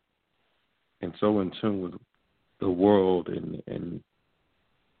connected and so in tune with the world and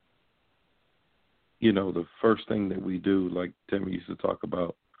the first thing that we do, like Tammy used to talk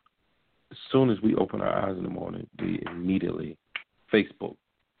about, as soon as we open our eyes in the morning, we immediately Facebook.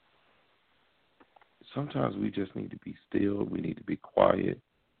 Sometimes we just need to be still. We need to be quiet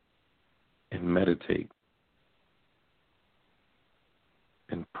and meditate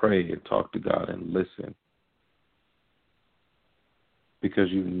and pray and talk to God and listen, because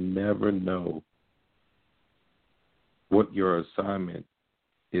you never know what your assignment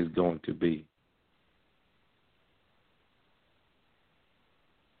is going to be.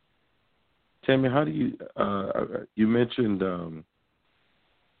 Tammy, how do you you mentioned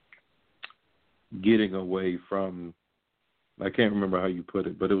getting away from, I can't remember how you put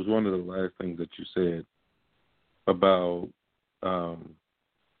it, but it was one of the last things that you said about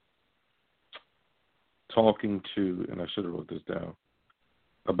talking to, and I should have wrote this down,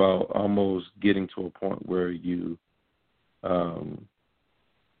 about almost getting to a point where you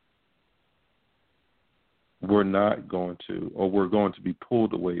we're not going to, or we're going to be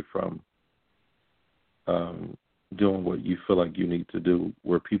pulled away from doing what you feel like you need to do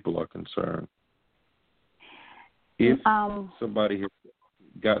where people are concerned. If somebody has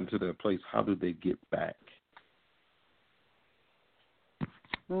gotten to that place, how do they get back?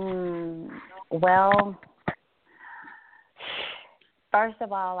 Well, first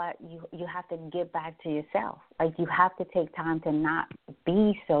of all, you have to get back to yourself. Like, you have to take time to not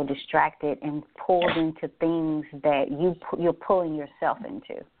be so distracted and pulled into things that you're pulling yourself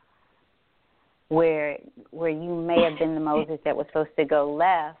into. Where you may have been the Moses that was supposed to go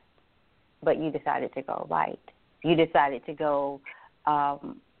left, but you decided to go right. You decided to go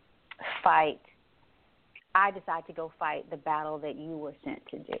fight. I decided to go fight the battle that you were sent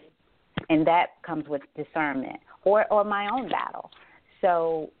to do. And that comes with discernment, or my own battle.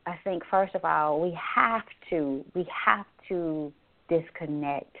 So I think, first of all, we have to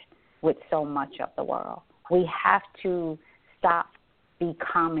disconnect with so much of the world. We have to stop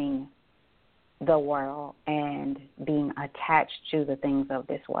becoming the world and being attached to the things of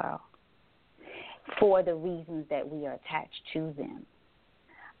this world for the reasons that we are attached to them.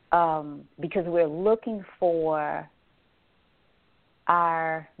 Because we're looking for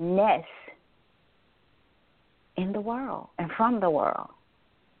our nest in the world and from the world.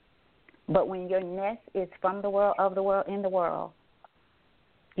 But when your nest is from the world, of the world, in the world,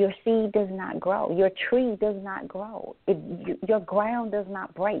 your seed does not grow. Your tree does not grow. Your ground does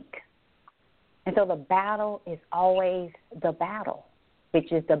not break. And so the battle is always the battle,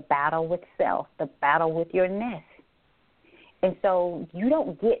 which is the battle with self, the battle with your nest. And so you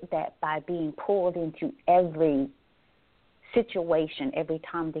don't get that by being pulled into every situation, every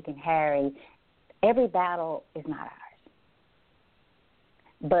Tom, Dick, and Harry. Every battle is not ours.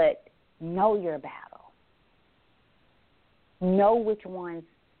 But know your battle. Know which ones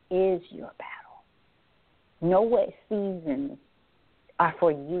is your battle. Know what seasons are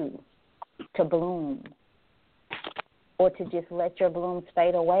for you to bloom, or to just let your blooms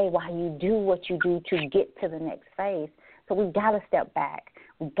fade away while you do what you do to get to the next phase. So we got to step back.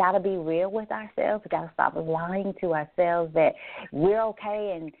 We got to be real with ourselves. We got to stop lying to ourselves that we're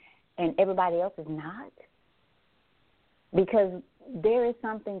okay and everybody else is not. Because there is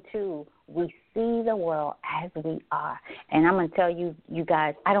something to, we see the world as we are. And I'm going to tell you, you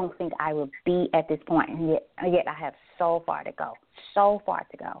guys, I don't think I would be at this point, and yet I have so far to go.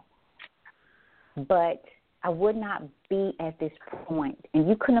 But I would not be at this point. And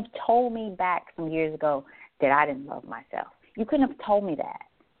you couldn't have told me back some years ago that I didn't love myself. You couldn't have told me that.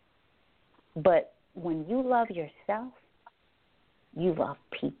 But when you love yourself, you love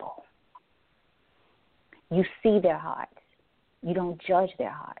people. You see their hearts. You don't judge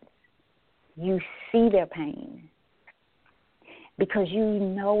their hearts. You see their pain. Because you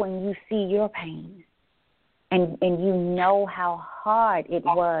know and you see your pain. And you know how hard it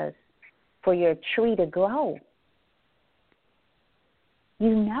was for your tree to grow.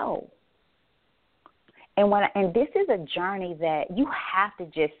 You know. And this is a journey that you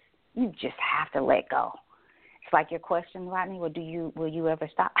just have to let go. It's like your question, Rodney, will you ever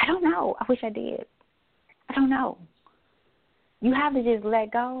stop? I don't know. I wish I did. I don't know. You have to just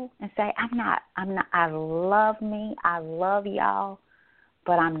let go and say, I love me, I love y'all,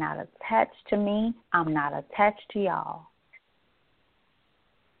 but I'm not attached to me, I'm not attached to y'all.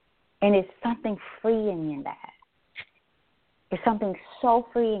 And it's something freeing in that. It's something so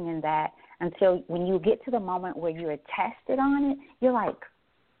freeing in that, until when you get to the moment where you're tested on it, you're like,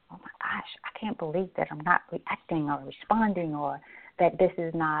 oh my gosh, I can't believe that I'm not reacting or responding, or that this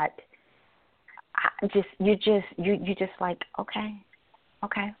is not. You're just like, okay, all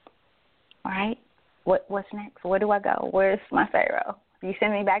right. What's next? Where do I go? Where's my Pharaoh? You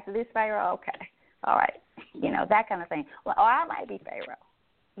send me back to this Pharaoh? Okay, all right, that kind of thing. Well, or I might be Pharaoh.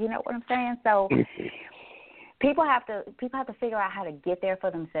 You know what I'm saying? So people have to figure out how to get there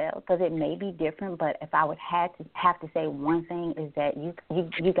for themselves, because it may be different. But if I would have to say one thing, is that you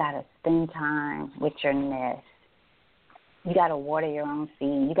got to spend time with your nest. You got to water your own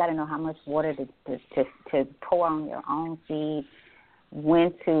seed. You got to know how much water to pour on your own seed,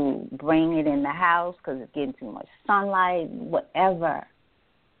 when to bring it in the house because it's getting too much sunlight, whatever.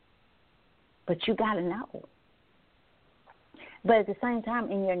 But you got to know. But at the same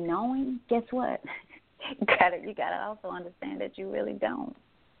time, in your knowing, guess what? You gotta also understand that you really don't.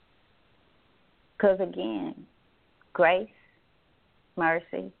 Because again, grace,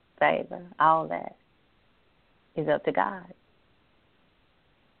 mercy, favor, all that is up to God.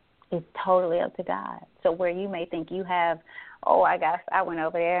 It's totally up to God. So where you may think you have, I went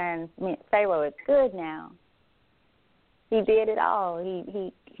over there and Pharaoh is good now. He did it all.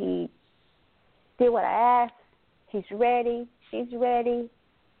 He did what I asked. He's ready. She's ready.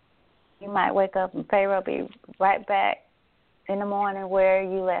 You might wake up and Pharaoh be right back in the morning where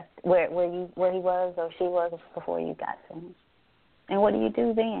you left, where he was or she was before you got to him. And what do you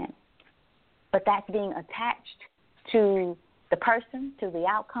do then? But that's being attached to the person, to the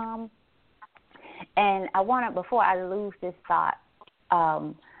outcome. And I want to, before I lose this thought,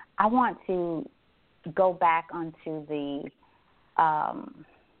 I want to go back onto the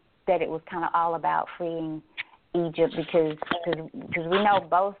that it was kind of all about freeing Egypt, because we know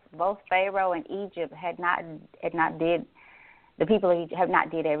both Pharaoh and Egypt had not did, the people of Egypt have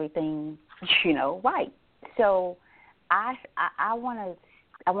not did everything right. So I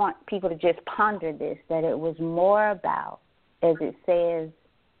want people to just ponder this, that it was more about, as it says,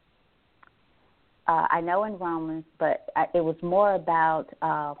 I know in Romans, but it was more about,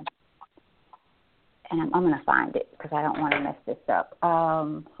 and I'm going to find it because I don't want to mess this up.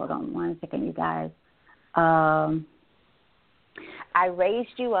 Hold on one second, you guys. I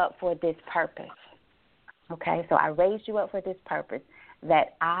raised you up for this purpose. Okay, so I raised you up for this purpose,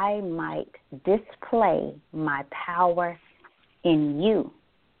 that I might display my power in you.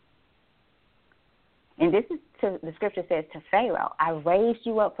 And this is the scripture says to Pharaoh, I raised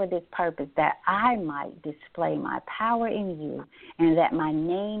you up for this purpose, that I might display my power in you, and that my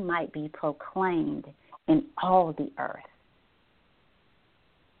name might be proclaimed in all the earth.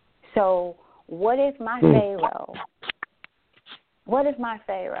 So what if my Pharaoh? What if my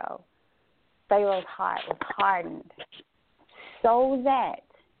Pharaoh? Pharaoh's heart was hardened, so that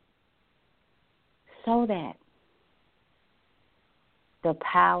the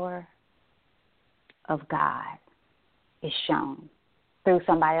power of God is shown through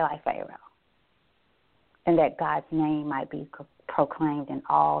somebody like Pharaoh, and that God's name might be proclaimed in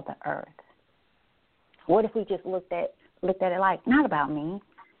all the earth. What if we just looked at it like, not about me,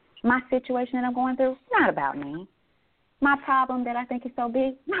 my situation that I'm going through, not about me, my problem that I think is so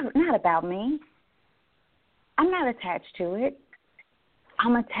big, not about me. I'm not attached to it.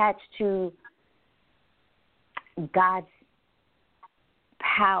 I'm attached to God's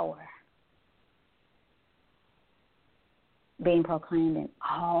power being proclaimed in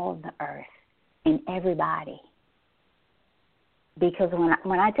all the earth, in everybody. Because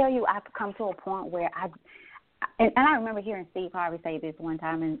when I tell you, I've come to a point where and I remember hearing Steve Harvey say this one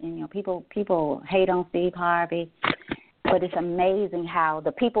time, and people hate on Steve Harvey, but it's amazing how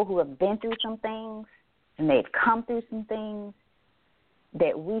the people who have been through some things and they've come through some things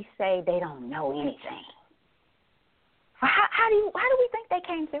that we say they don't know anything. How do we think they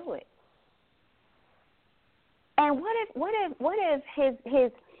came through it? And what if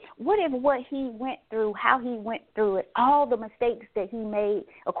what he went through, how he went through it, all the mistakes that he made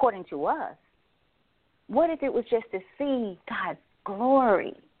according to us, what if it was just to see God's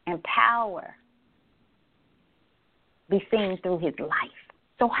glory and power be seen through his life?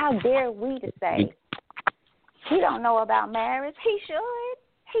 So how dare we to say, he don't know about marriage? He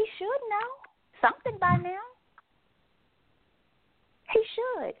should know something by now. He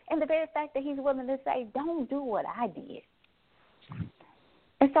should. And the very fact that he's willing to say, don't do what I did.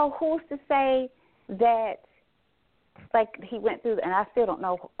 And so who's to say that, like, he went through, and I still don't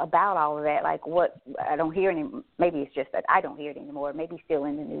know about all of that, like what, I don't hear any, maybe it's just that I don't hear it anymore. Maybe still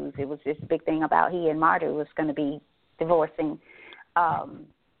in the news. It was this big thing about he and Marta was going to be divorcing. And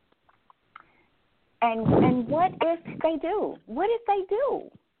what if they do? What if they do?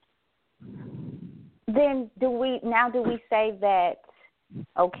 Then do we say that,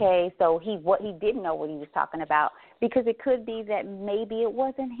 okay, so he didn't know what he was talking about, because it could be that maybe it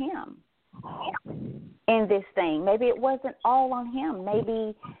wasn't him in this thing. Maybe it wasn't all on him.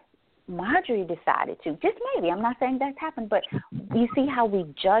 Marjorie decided to. Just maybe. I'm not saying that's happened, but you see how we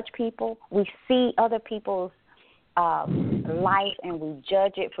judge people? We see other people's life and we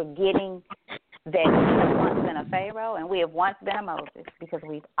judge it, forgetting that we have once been a Pharaoh and we have once been a Moses, because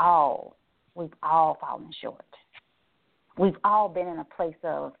we've all fallen short. We've all been in a place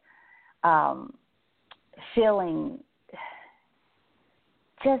of feeling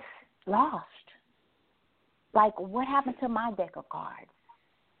just lost. Like, what happened to my deck of cards?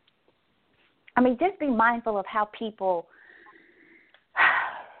 I mean, just be mindful of how people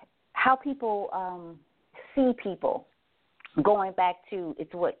see people. Going back to,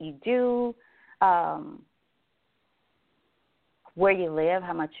 it's what you do, where you live,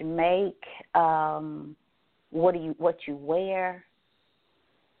 how much you make, what you wear,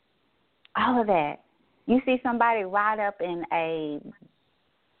 all of that. You see somebody ride up in a,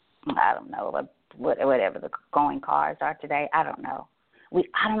 I don't know, whatever the going cars are today, I don't know. We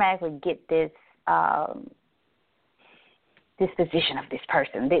automatically get this disposition of this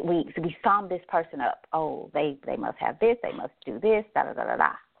person. That we sum this person up. Oh, they must have this. They must do this. Da da da da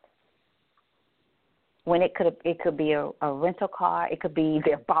da. When it could be a rental car. It could be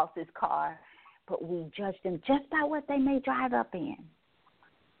their boss's car. But we judge them just by what they may drive up in.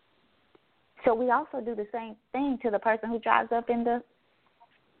 So we also do the same thing to the person who drives up in the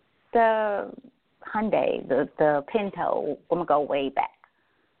Hyundai, the Pinto. I'm going to go way back.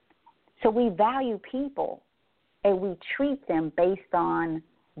 So we value people and we treat them based on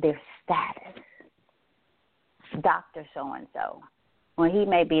their status. Dr. So-and-so, when he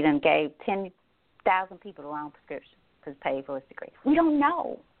maybe done gave 10,000 people the wrong prescription because paid for his degree. We don't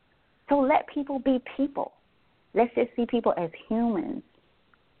know. So let people be people. Let's just see people as humans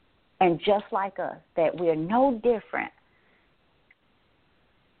and just like us, that we're no different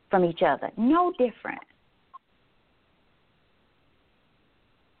from each other. No different.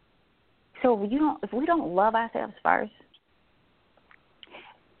 So if we don't love ourselves first,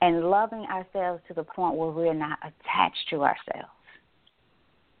 and loving ourselves to the point where we're not attached to ourselves,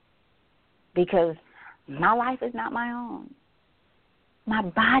 because my life is not my own. My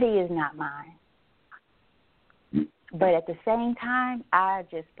body is not mine. But at the same time, I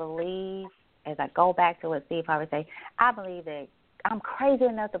just believe, as I go back to what Steve Harvey said, I believe that I'm crazy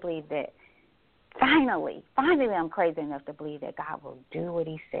enough to believe that finally I'm crazy enough to believe that God will do what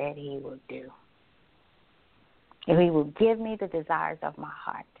he said he will do. And he will give me the desires of my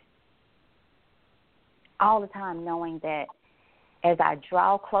heart. All the time knowing that as I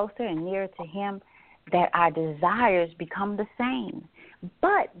draw closer and nearer to him, that our desires become the same.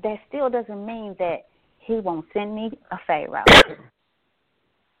 But that still doesn't mean that he won't send me a Pharaoh.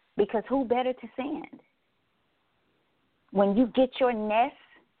 Because who better to send? When you get your nest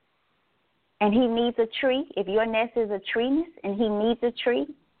and he needs a tree, if your nest is a tree nest and he needs a tree,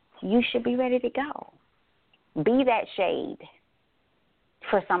 you should be ready to go. Be that shade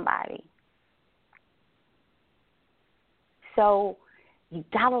for somebody. So you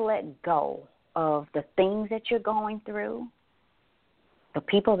got to let go of the things that you're going through, the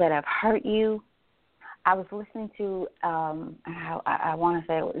people that have hurt you. I was listening to, I want to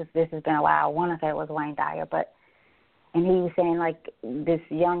say, this has been a while, I want to say it was Wayne Dyer, and he was saying, like, this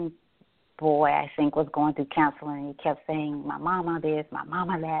young boy, I think, was going through counseling, and he kept saying, my mama this, my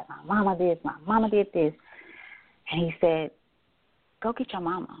mama that, my mama this, my mama did this. And he said, go get your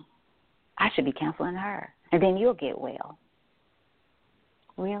mama. I should be counseling her, and then you'll get well.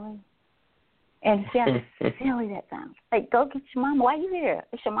 Really? And see how silly that sounds. Like, go get your mama. Why you here?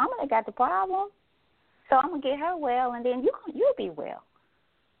 It's your mama that got the problem. So I'm gonna get her well, and then you'll be well.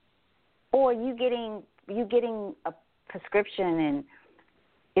 Or you getting a prescription, and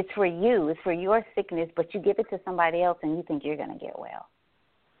it's for you. It's for your sickness, but you give it to somebody else, and you think you're gonna get well.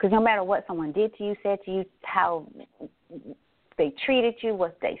 Because no matter what someone did to you, said to you, how they treated you,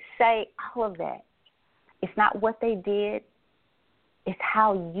 what they say, all of that, it's not what they did. It's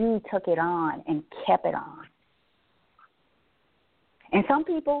how you took it on and kept it on. And some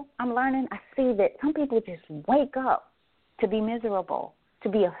people, I'm learning, I see that some people just wake up to be miserable, to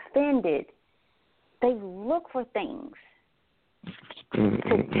be offended. They look for things to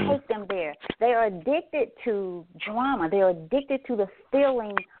take them there. They are addicted to drama. They are addicted to the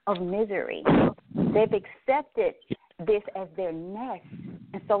feeling of misery. They've accepted this as their nest,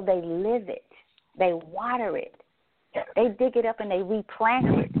 and so they live it. They water it. They dig it up and they replant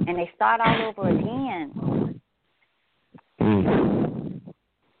it, and they start all over again.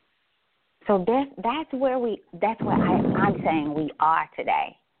 So that's where I'm saying we are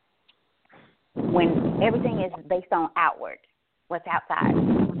today. When everything is based on outward, what's outside.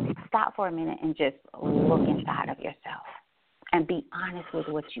 Stop for a minute and just look inside of yourself. and be honest with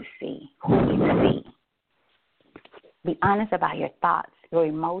what you see, who you see. Be honest about your thoughts, your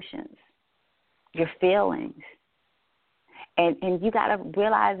emotions, your feelings. And you got to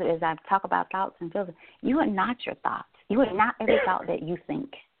realize, as I talk about thoughts and feelings, you are not your thoughts. You are not every thought that you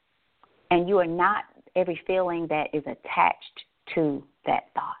think. And you are not every feeling that is attached to that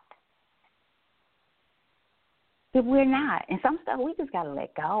thought. If we're not. And some stuff we just got to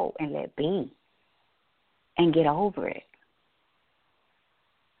let go and let be and get over it.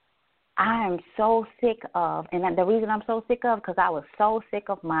 I am so sick of, and the reason I'm so sick of, because I was so sick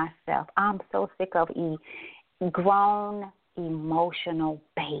of myself. I'm so sick of grown emotional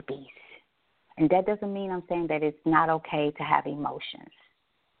babies. And that doesn't mean I'm saying that it's not okay to have emotions.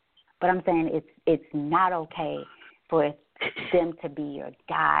 But I'm saying it's not okay for them to be your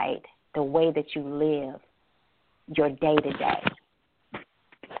guide, the way that you live your day-to-day.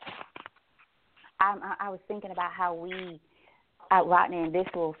 I was thinking about how Rodney, and this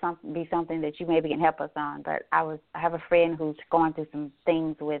will be something that you maybe can help us on, but I have a friend who's going through some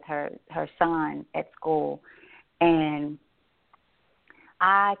things with her son at school, and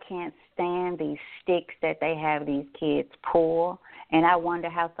I can't stand these sticks that they have these kids pull, and I wonder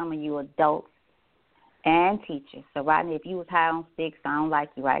how some of you adults and teachers, so Rodney, if you was high on sticks, I don't like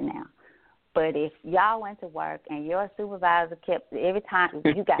you right now. But if y'all went to work and your supervisor kept, every time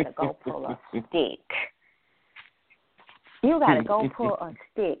you got to go pull a stick. You got to go pull a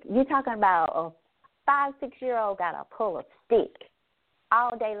stick. You're talking about a 5, 6-year-old got to pull a stick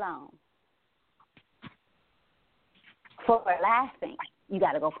all day long. For laughing, you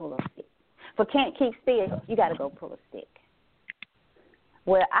got to go pull a stick. For can't keep still, you got to go pull a stick.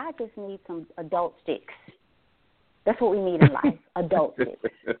 Well, I just need some adult sticks. That's what we need in life, adult sticks.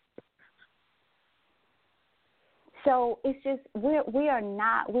 So it's just we are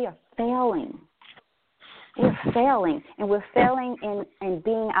failing. We're failing, and we're failing in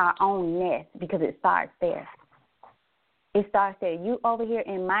being our own nest because it starts there. It starts there. You over here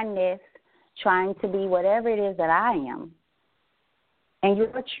in my nest trying to be whatever it is that I am, and you're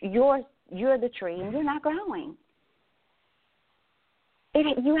the tree, and you're not growing.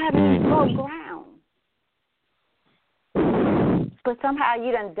 You haven't even broke ground. But somehow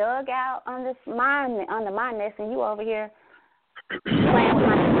you done dug out under my nest, and you over here playing with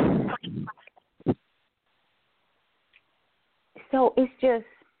my nest. So it's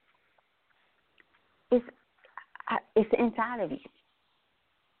inside of you.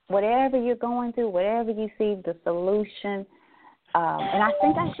 Whatever you're going through, whatever you see the solution. And I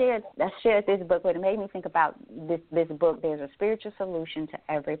think I shared this book, but it made me think about this book. There's a spiritual solution to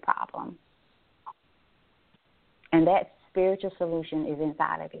every problem, and that spiritual solution is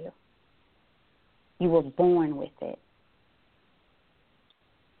inside of you. You were born with it.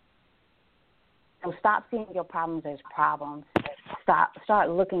 So stop seeing your problems as problems. Start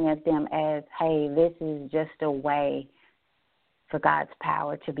looking at them as, hey, this is just a way for God's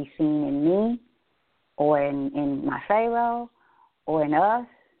power to be seen in me or in my Pharaoh or in us,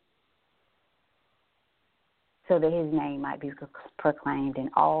 so that his name might be proclaimed in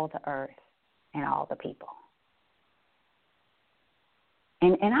all the earth and all the people.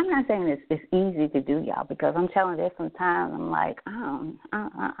 And I'm not saying it's easy to do, y'all, because I'm telling you, sometimes I'm like, I don't know,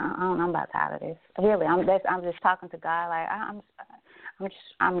 I'm about tired of this. Really, I'm just talking to God like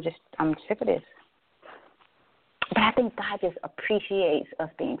I'm sick of this. But I think God just appreciates us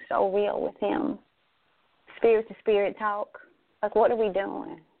being so real with Him, spirit to spirit talk. Like, what are we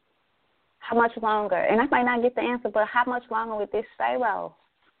doing? How much longer? And I might not get the answer, but how much longer with this Pharaoh?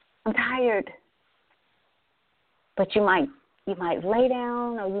 I'm tired. But you might lay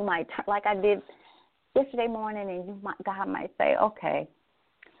down, or you might, like I did yesterday morning, and God might say, okay,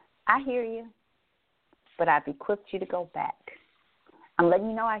 I hear you, but I've equipped you to go back. I'm letting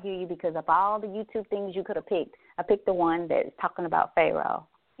you know I hear you because of all the YouTube things you could have picked, I picked the one that's talking about Pharaoh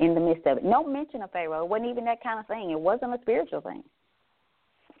in the midst of it. No mention of Pharaoh. It wasn't even that kind of thing. It wasn't a spiritual thing.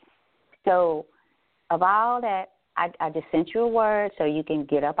 So of all that, I just sent you a word so you can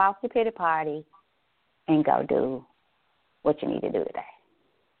get up off your pity party and go do what you need to do today.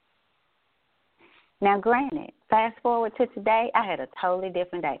 Now, granted, fast forward to today, I had a totally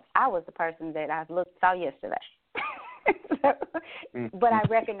different day. I was the person that I saw yesterday. But I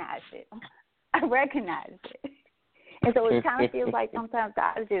recognized it. And so it kind of feels like sometimes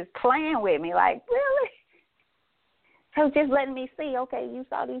God is just playing with me, like, really? So just letting me see, okay, you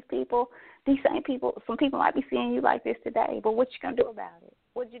saw these people, these same people, some people might be seeing you like this today, but what you going to do about it?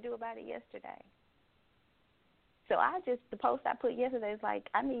 What did you do about it yesterday? So the post I put yesterday is like,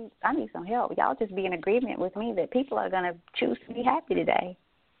 I need some help. Y'all just be in agreement with me that people are going to choose to be happy today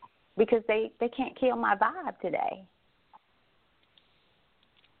because they can't kill my vibe today.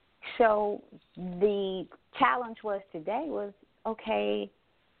 So the challenge was today was, okay,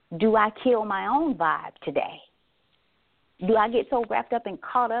 do I kill my own vibe today? Do I get so wrapped up and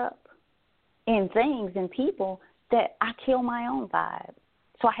caught up in things and people that I kill my own vibe?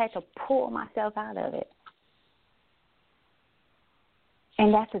 So I had to pull myself out of it.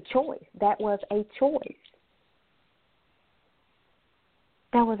 And that's a choice. That was a choice.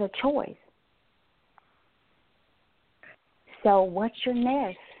 That was a choice. So what's your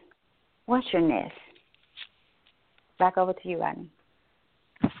nest? What's your nest? Back over to you, Rodney.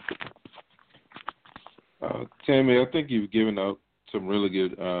 Tammy, I think you've given out some really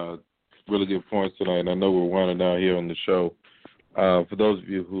good points tonight. And I know we're winding down here on the show. For those of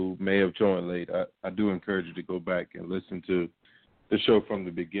you who may have joined late, I do encourage you to go back and listen to the show from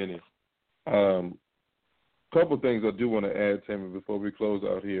the beginning. Couple things I do want to add, Tammy, before we close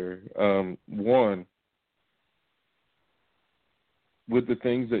out here. One, with the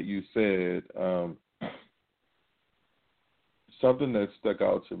things that you said, something that stuck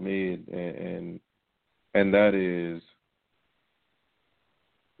out to me, and that is,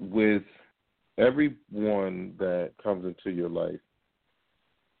 with everyone that comes into your life,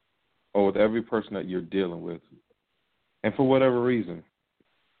 or with every person that you're dealing with, and for whatever reason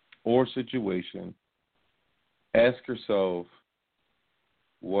or situation, ask yourself,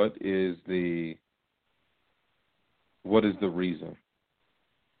 what is the reason?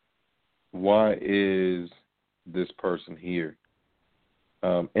 Why is this person here?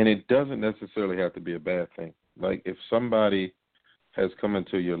 And it doesn't necessarily have to be a bad thing. Like, if somebody has come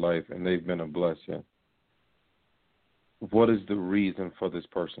into your life and they've been a blessing, what is the reason for this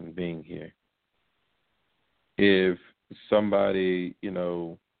person being here? If somebody,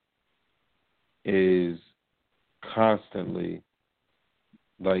 is constantly,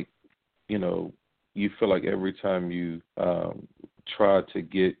 like, you feel like every time you try to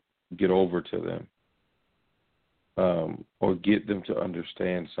get over to them, or get them to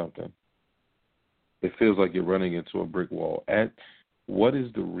understand something, it feels like you're running into a brick wall. What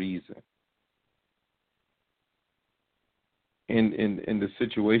is the reason? In the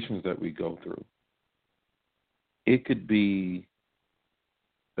situations that we go through, it could be,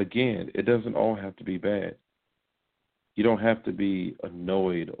 again, it doesn't all have to be bad. You don't have to be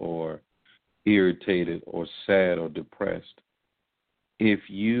annoyed or irritated or sad or depressed. If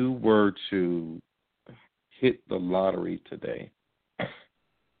you were to hit the lottery today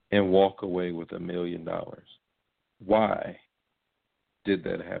and walk away with $1 million, why did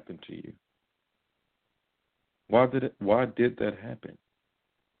that happen to you? Why did that happen?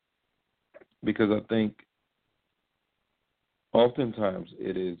 Because I think oftentimes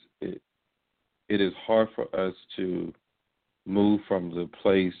it is hard for us to move from the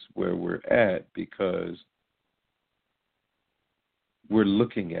place where we're at because we're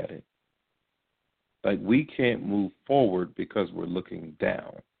looking at it. Like, we can't move forward because we're looking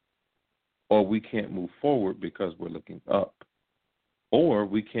down, or we can't move forward because we're looking up, or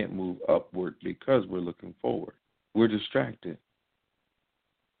we can't move upward because we're looking forward. We're distracted.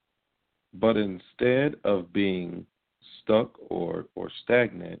 But instead of being stuck or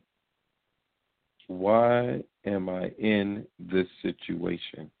stagnant, why am I in this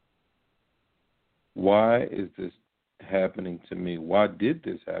situation? Why is this happening to me? Why did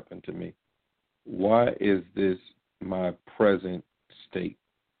this happen to me? Why is this my present state?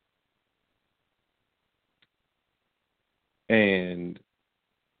 And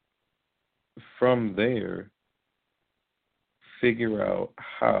from there, figure out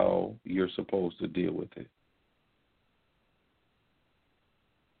how you're supposed to deal with it.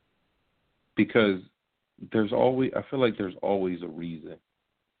 Because I feel like there's always a reason.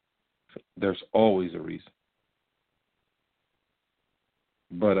 There's always a reason.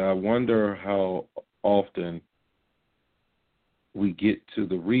 But I wonder how often we get to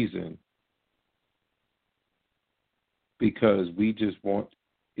the reason because we just want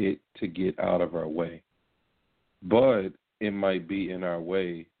it to get out of our way. But it might be in our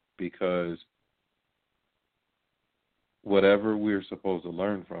way because whatever we're supposed to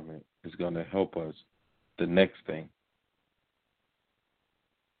learn from it is going to help us the next thing.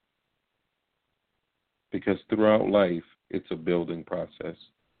 Because throughout life, it's a building process.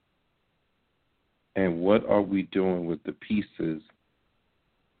 And what are we doing with the pieces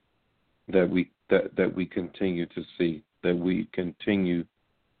that we continue to see, that we continue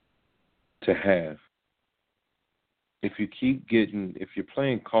to have? If you're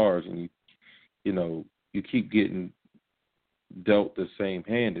playing cards and you keep getting dealt the same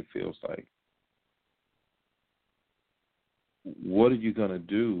hand, it feels like, what are you going to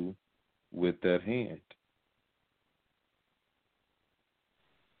do with that hand?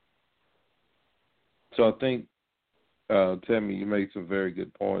 So I think, Tammy, you made some very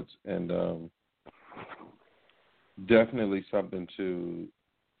good points, and definitely something to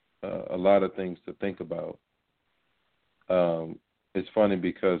a lot of things to think about. It's funny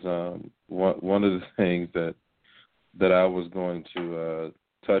because one of the things that I was going to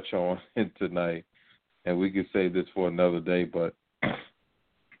touch on tonight, and we could save this for another day, but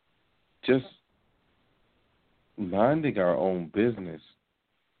just minding our own business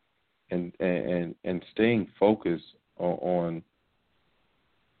and staying focused on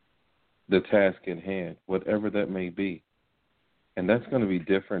the task in hand, whatever that may be. And that's going to be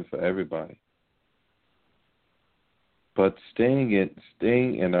different for everybody. But staying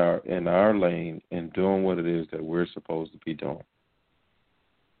in our lane and doing what it is that we're supposed to be doing.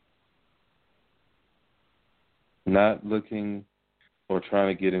 Not looking or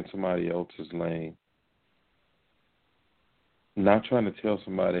trying to get in somebody else's lane. Not trying to tell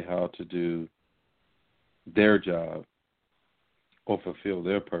somebody how to do their job or fulfill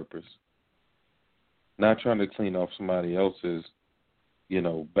their purpose. Not trying to clean off somebody else's,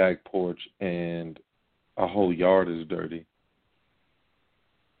 back porch and a whole yard is dirty.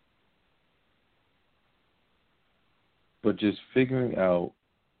 But just figuring out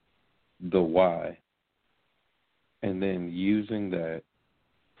the why and then using that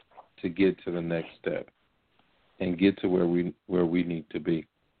to get to the next step and get to where we need to be.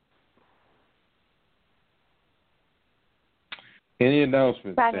 Any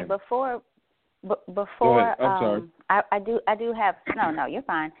announcements, Rodney, Sam? before Go ahead. I'm sorry. I do have no, you're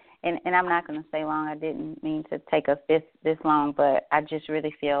fine. And I'm not going to stay long. I didn't mean to take us this long, but I just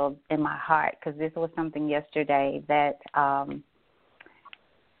really feel in my heart, because this was something yesterday that that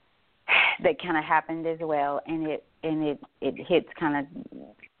kind of happened as well, and it hits kind of.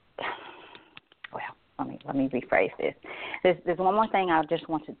 Well, let me rephrase this. There's one more thing I just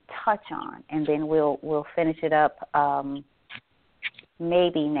want to touch on, and then we'll finish it up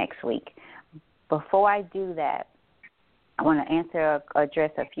maybe next week. Before I do that, I want to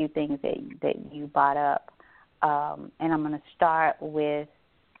address a few things that you brought up, and I'm going to start with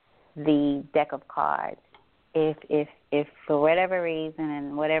the deck of cards. If for whatever reason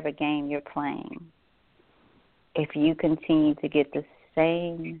and whatever game you're playing, if you continue to get the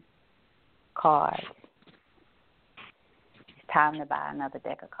same cards, it's time to buy another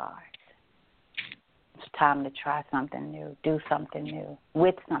deck of cards. It's time to try something new, do something new,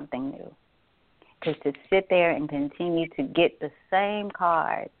 with something new. Because to sit there and continue to get the same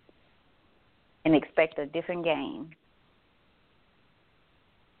cards and expect a different game,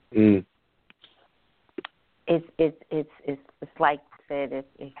 it's like I said,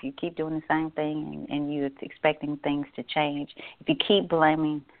 if you keep doing the same thing and you're expecting things to change, if you keep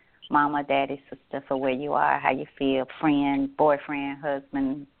blaming mama, daddy, sister for where you are, how you feel, friend, boyfriend,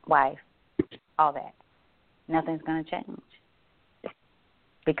 husband, wife, all that, nothing's going to change.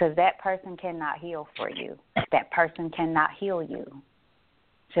 Because that person cannot heal for you. That person cannot heal you.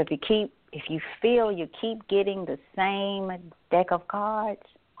 So if you feel you keep getting the same deck of cards,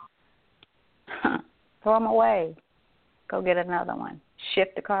 throw them away. Go get another one.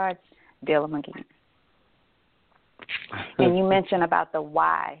 Shift the cards, deal them again. And you mentioned about the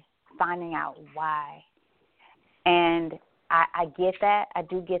why, finding out why. And I get that. I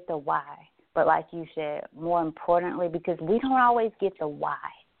do get the why. But like you said, more importantly, because we don't always get the why.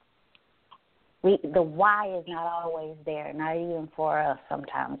 The why is not always there, not even for us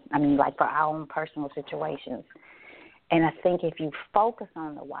sometimes. I mean, like for our own personal situations. And I think if you focus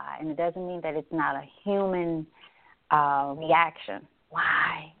on the why, and it doesn't mean that it's not a human reaction.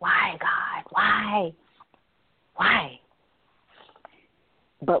 Why? Why, God? Why? Why?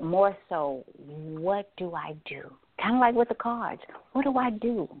 But more so, what do I do? Kind of like with the cards. What do I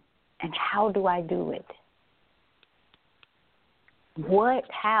do? And how do I do it? What,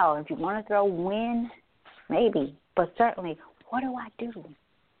 how? If you want to throw when, maybe. But certainly, what do I do?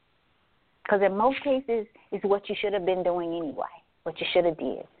 Because in most cases, it's what you should have been doing anyway. What you should have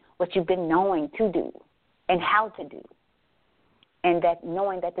did. What you've been knowing to do. And how to do. And that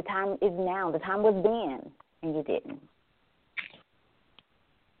knowing that the time is now. The time was then. And you didn't.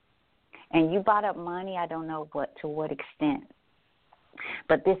 And you brought up money, I don't know to what extent.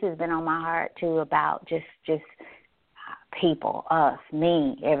 But this has been on my heart, too, about just people, us,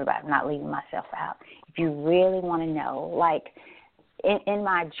 me, everybody. I'm not leaving myself out. If you really want to know, like in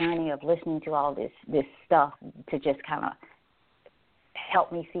my journey of listening to all this stuff to just kind of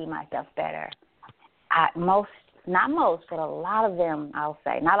help me see myself better, not most, but a lot of them, I'll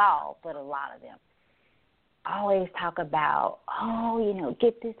say, not all, but a lot of them, always talk about,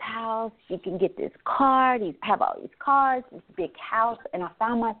 get this house, you can get this car, you have all these cars, this big house. And I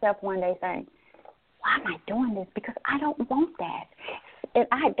found myself one day saying, why am I doing this? Because I don't want that. And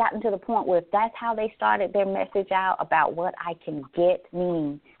I had gotten to the point where if that's how they started their message out about what I can get,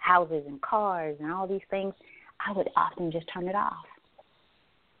 meaning houses and cars and all these things, I would often just turn it off.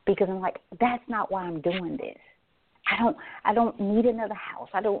 Because I'm like, that's not why I'm doing this. I don't need another house.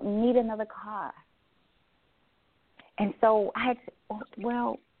 I don't need another car. And so I had said,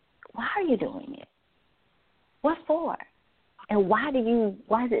 well, why are you doing it? What for? And why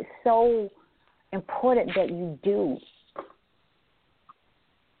is it so important that you do?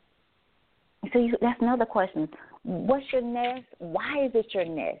 So that's another question. What's your nest? Why is it your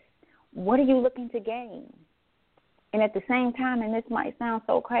nest? What are you looking to gain? And at the same time, and this might sound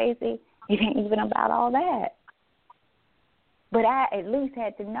so crazy, you ain't even about all that. But I at least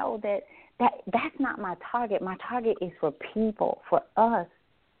had to know that's not my target. My target is for people, for us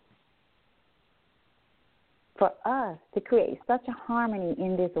to create such a harmony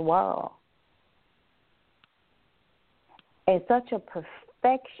in this world and such a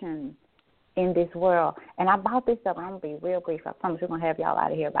perfection in this world. And I brought this up. I'm going to be real brief. I promise we're going to have y'all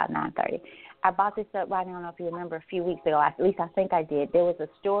out of here about 9:30. I brought this up right now. I don't know if you remember a few weeks ago. At least I think I did. There was a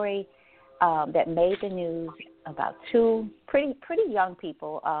story that made the news about two pretty young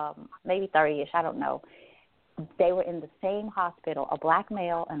people, maybe 30-ish, I don't know. They were in the same hospital, a black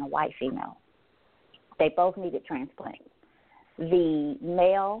male and a white female. They both needed transplants. The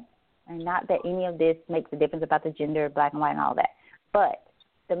male, and not that any of this makes a difference about the gender, black and white and all that, but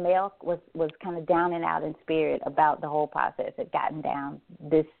the male was kind of down and out in spirit about the whole process. Had gotten down.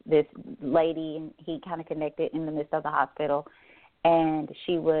 This lady, and he kind of connected in the midst of the hospital, and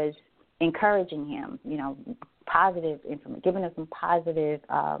she was encouraging him, positive information, giving him some positive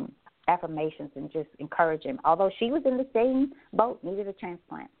affirmations and just encouraging him. Although she was in the same boat, needed a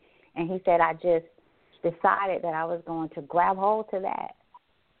transplant. And he said, I just decided that I was going to grab hold to that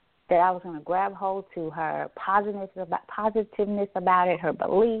I was going to grab hold to her positiveness about it, her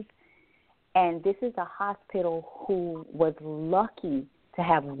belief. And this is a hospital who was lucky to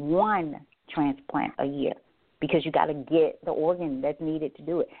have one transplant a year, because you got to get the organ that's needed to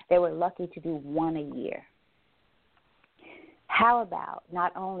do it. They were lucky to do one a year. How about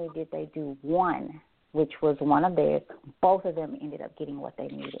not only did they do one, which was one of theirs, both of them ended up getting what they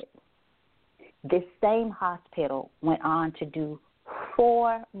needed. This same hospital went on to do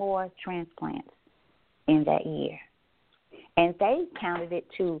 4 more transplants in that year. And they counted it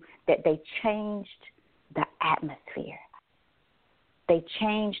too that they changed the atmosphere. They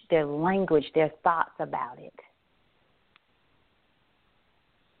changed their language, their thoughts about it.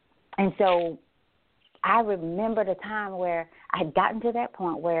 And so I remember the time where I had gotten to that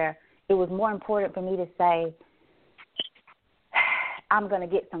point where it was more important for me to say, I'm going to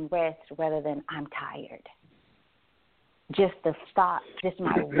get some rest rather than I'm tired. Just the thought, just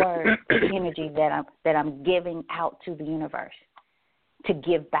my words, the energy that I'm giving out to the universe to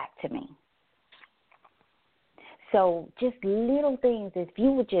give back to me. So just little things, if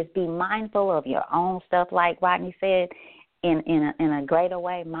you would just be mindful of your own stuff, like Rodney said, in a greater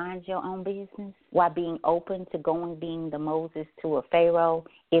way, mind your own business, while being open to being the Moses to a Pharaoh,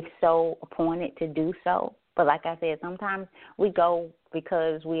 if so appointed to do so. But like I said, sometimes we go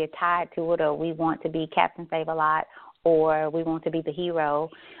because we are tied to it, or we want to be Captain Save-A-Lot, or we want to be the hero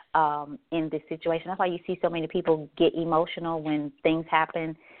in this situation. That's why you see so many people get emotional when things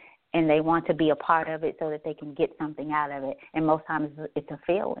happen, and they want to be a part of it so that they can get something out of it. And most times it's a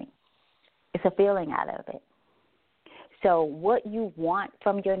feeling. It's a feeling out of it. So what you want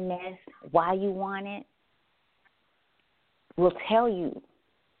from your nest, why you want it, will tell you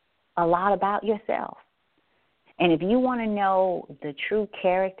a lot about yourself. And if you want to know the true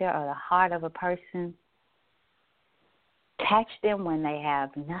character or the heart of a person, catch them when they have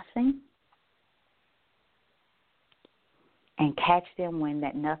nothing, and catch them when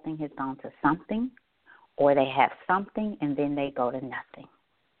that nothing has gone to something, or they have something and then they go to nothing.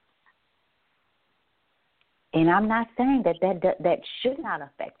 And I'm not saying that should not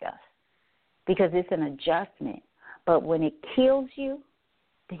affect us, because it's an adjustment. But when it kills you,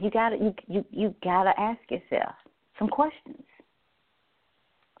 then you gotta ask yourself some questions.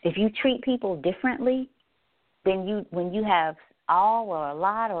 If you treat people differently than when you have all or a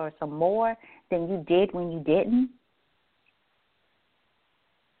lot or some more than you did when you didn't,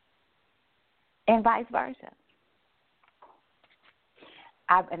 and vice versa.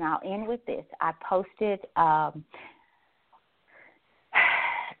 And I'll end with this. I posted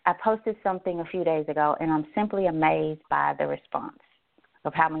something a few days ago, and I'm simply amazed by the response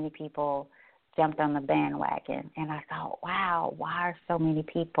of how many people jumped on the bandwagon. And I thought, wow, why are so many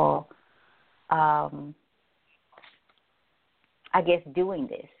people, I guess, doing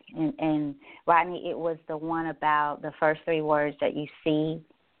this? And Rodney, it was the one about the first three words that you see.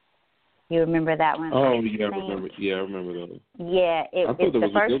 You remember that one? Oh, yeah, I remember. Yeah, I remember that. Yeah, it's the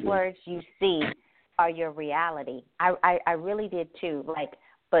first words you see are your reality. I really did too.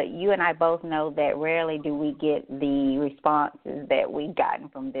 But you and I both know that rarely do we get the responses that we've gotten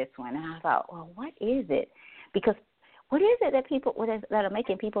from this one. And I thought, well, what is it? Because what is it that are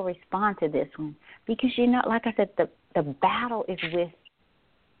making people respond to this one? Because like I said, the battle is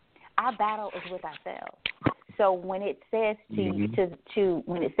our battle is with ourselves. So when it says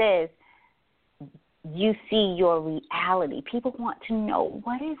when it says you see your reality, people want to know,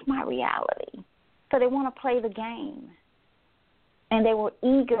 what is my reality? So they want to play the game. And they were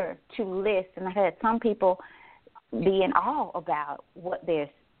eager to list, and I had some people be in awe about what they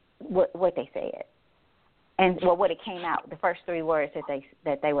said, and what it came out. The first three words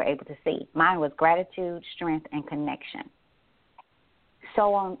that they were able to see. Mine was gratitude, strength, and connection.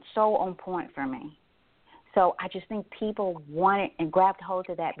 So on point for me. So I just think people wanted and grabbed hold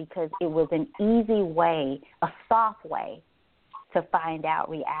of that because it was an easy way, a soft way, to find out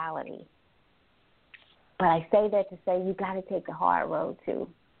reality. But I say that to say you got to take the hard road too.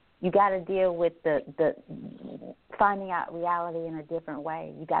 You got to deal with the finding out reality in a different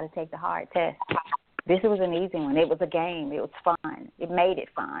way. You got to take the hard test. This was an easy one. It was a game. It was fun. It made it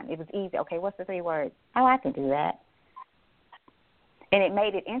fun. It was easy. Okay, what's the three words? Oh, I can do that. And it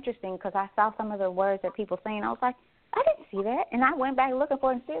made it interesting because I saw some of the words that people saying. I was like, I didn't see that. And I went back looking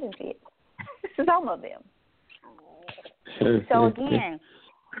for it and still didn't see it. Some of them. So again,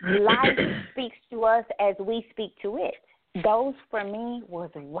 life speaks to us as we speak to it. Those for me was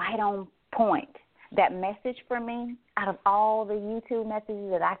right on point. That message for me, out of all the YouTube messages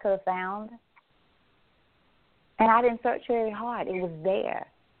that I could have found, and I didn't search very hard, it was there.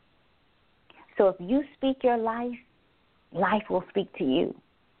 So if you speak your life, life will speak to you.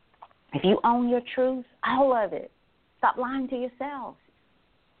 If you own your truth, all of it, stop lying to yourself.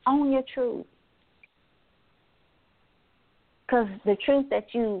 Own your truth. Because the truth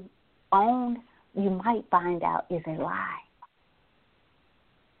that you own, you might find out is a lie.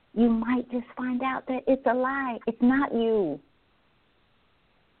 You might just find out that it's a lie. It's not you.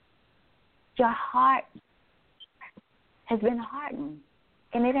 Your heart has been hardened,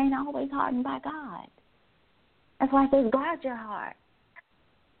 and it ain't always hardened by God. That's why it says guard your heart.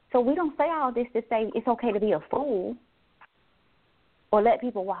 So we don't say all this to say it's okay to be a fool or let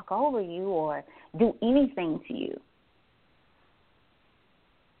people walk over you or do anything to you.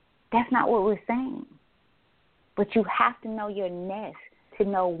 That's not what we're saying. But you have to know your nest to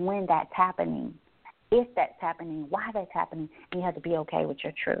know when that's happening, if that's happening, why that's happening, and you have to be okay with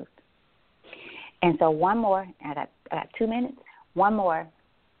your truth. And so one more, I got 2 minutes, one more,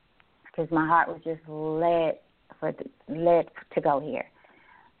 because my heart was just led to go here.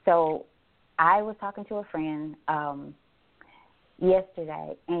 So I was talking to a friend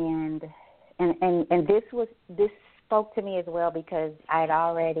yesterday, and this spoke to me as well because I had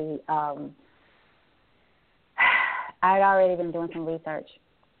already been doing some research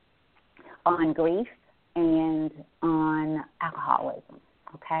on grief and on alcoholism.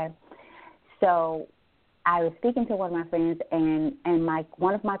 Okay, so I was speaking to one of my friends, and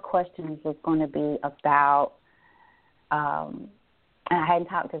one of my questions was going to be about. And I hadn't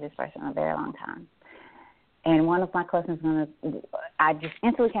talked to this person in a very long time. And one of my questions I just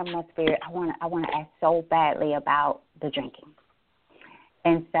instantly came in my spirit. I want to ask so badly about the drinking.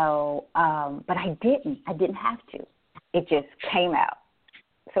 And so, but I didn't have to. It just came out.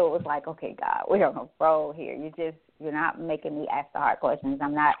 So it was like, okay, God, we're on a roll here. You're not making me ask the hard questions.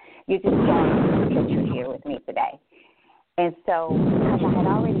 You're just showing the picture here with me today. And so, because I had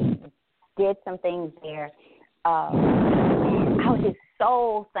already did some things there, I was just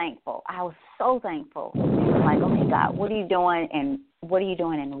so thankful. I was so thankful. Like, okay, God, what are you doing and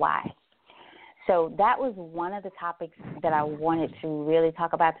why? So that was one of the topics that I wanted to really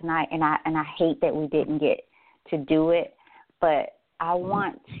talk about tonight, and I hate that we didn't get to do it, but I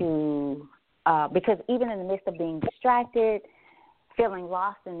want to because even in the midst of being distracted, feeling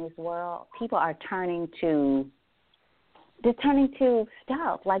lost in this world, people are turning to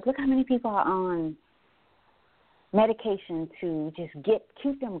stuff. Like, look how many people are on medication to just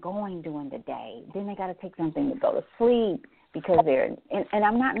keep them going during the day. Then they got to take something to go to sleep because and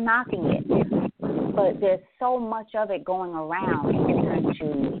I'm not knocking it, but there's so much of it going around. They turn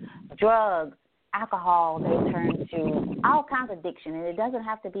to drugs, alcohol, they turn to all kinds of addiction, and it doesn't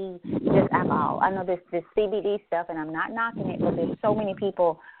have to be just alcohol. I know this CBD stuff, and I'm not knocking it, but there's so many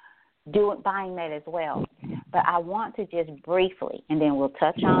people buying that as well. But I want to just briefly, and then we'll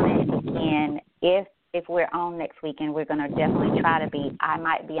touch on it, and if if we're on next weekend, we're going to definitely try to be. I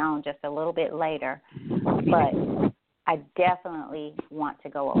might be on just a little bit later, but I definitely want to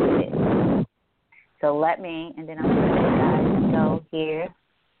go over this. So let me, and then I'm going to let you guys go here.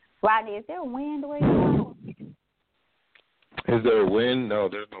 Rodney, is there a wind where you are? Is there a wind? No,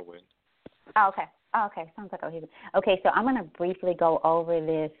 there's no wind. Oh, okay. Sounds like I'll hear it. Okay, so I'm going to briefly go over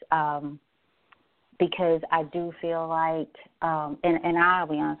this because I do feel like, and I'll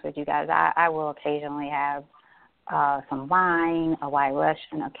be honest with you guys, I will occasionally have some wine, a White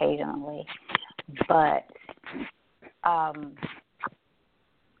Russian occasionally, but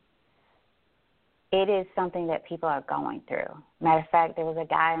it is something that people are going through. Matter of fact, there was a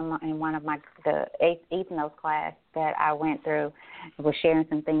guy in one of the ethnos class that I went through, was sharing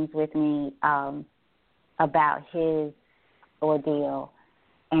some things with me about his ordeal.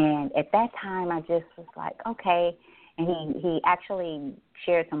 And at that time, I just was like, okay. And he actually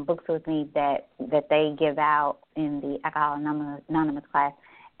shared some books with me that they give out in the Alcohol Anonymous class.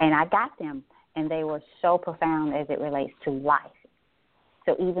 And I got them, and they were so profound as it relates to life.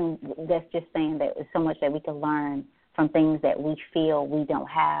 So even that's just saying that there's so much that we can learn from things that we feel we don't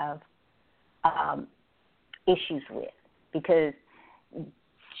have issues with. Because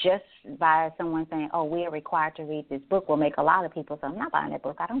just by someone saying, oh, we are required to read this book will make a lot of people say, I'm not buying that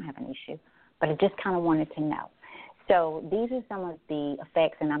book. I don't have an issue. But I just kind of wanted to know. So these are some of the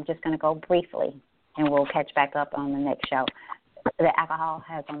effects, and I'm just going to go briefly, and we'll catch back up on the next show, that alcohol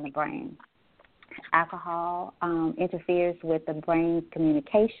has on the brain. Alcohol interferes with the brain's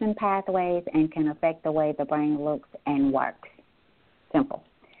communication pathways and can affect the way the brain looks and works. Simple.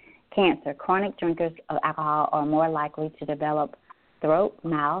 Cancer. Chronic drinkers of alcohol are more likely to develop throat,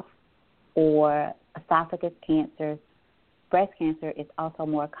 mouth, or esophagus cancer. Breast cancer is also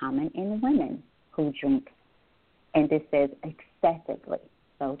more common in women who drink. And this says excessively.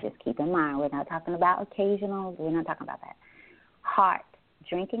 So just keep in mind, we're not talking about occasional. We're not talking about that. Heart.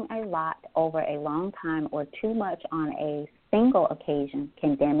 Drinking a lot over a long time or too much on a single occasion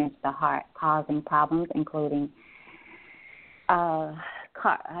can damage the heart, causing problems including, I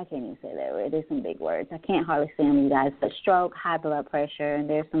can't even say that word. There's some big words. I can't hardly say them, you guys, but stroke, high blood pressure, and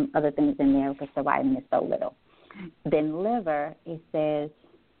there's some other things in there because the writing is so little. Then liver, it says,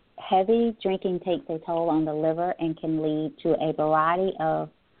 heavy drinking takes a toll on the liver and can lead to a variety of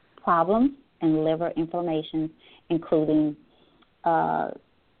problems and liver inflammation, including I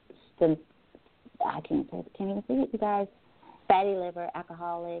can't even see it, you guys. Fatty liver,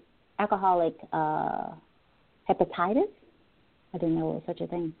 alcoholic hepatitis. I didn't know it was such a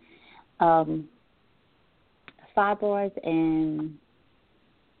thing. Fibroids and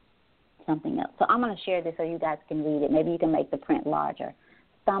something else. So I'm going to share this so you guys can read it. Maybe you can make the print larger.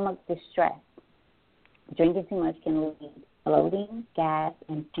 Stomach distress. Drinking too much can lead to bloating, gas,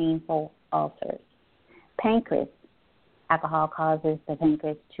 and painful ulcers. Pancreas. Alcohol causes the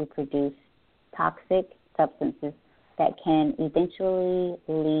pancreas to produce toxic substances that can eventually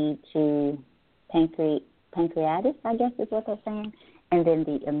lead to pancreatitis, I guess is what they're saying. And then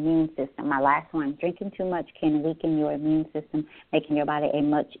the immune system. My last one, drinking too much can weaken your immune system, making your body a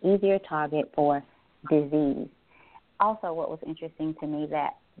much easier target for disease. Also, what was interesting to me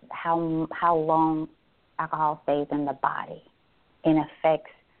that how long alcohol stays in the body and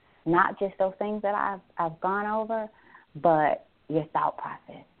affects not just those things that I've gone over, but your thought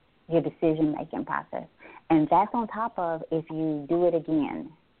process, your decision-making process. And that's on top of if you do it again.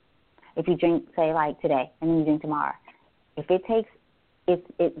 If you drink, say, like today, and then you drink tomorrow. If it takes,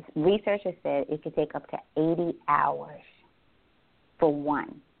 researchers said it could take up to 80 hours for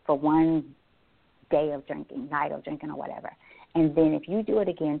one day of drinking, night of drinking or whatever. And then if you do it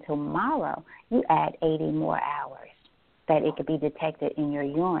again tomorrow, you add 80 more hours that it could be detected in your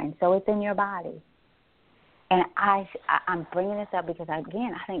urine. So it's in your body. And I'm bringing this up because,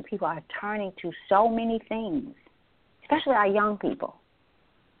 again, I think people are turning to so many things, especially our young people.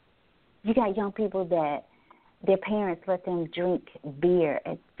 You got young people that their parents let them drink beer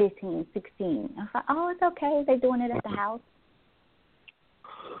at 15, 16. I was like, oh, it's okay. They're doing it at the house.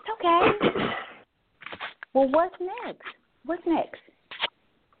 It's okay. Well, what's next? What's next?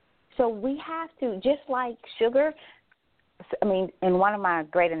 So we have to, just like sugar, I mean, in one of my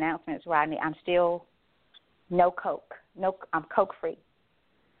great announcements, Rodney, I'm still no Coke. I'm Coke-free.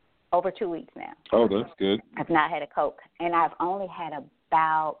 Over 2 weeks now. Oh, that's good. I've not had a Coke. And I've only had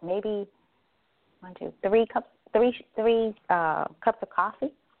about maybe 3 cups of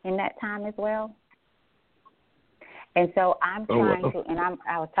coffee in that time as well. And so I'm trying to, and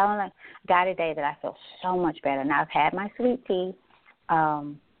I was telling a guy today that I feel so much better. Now I've had my sweet tea,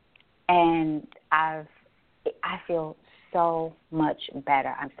 and I feel so much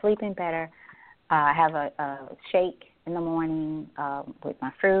better. I'm sleeping better. have a shake in the morning with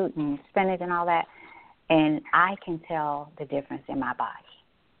my fruit and spinach and all that, and I can tell the difference in my body.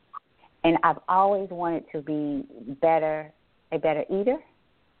 And I've always wanted to be a better eater,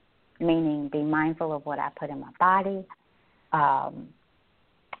 meaning be mindful of what I put in my body.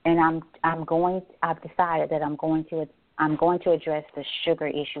 And I've decided that I'm going to address the sugar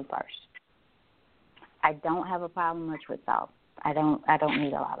issue first. I don't have a problem much with salt. I don't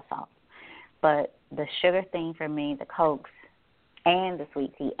need a lot of salt. But the sugar thing for me, the Cokes and the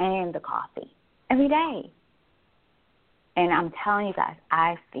sweet tea and the coffee, every day. And I'm telling you guys,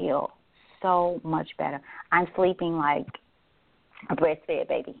 I feel so much better. I'm sleeping like a breastfed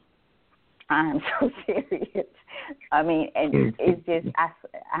baby. I'm so serious. I mean, and it's just,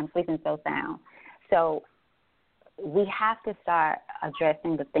 I'm sleeping so sound. So we have to start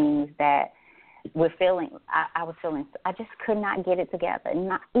addressing the things that we're feeling. I was feeling, I just could not get it together,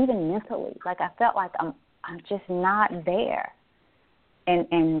 not even mentally. Like I felt like I'm just not there.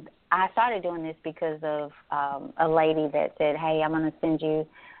 And I started doing this because of a lady that said, hey, I'm going to send you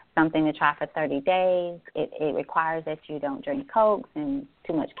something to try for 30 days. It requires that you don't drink Cokes and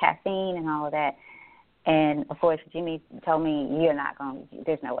too much caffeine and all of that. And, of course, Jimmy told me,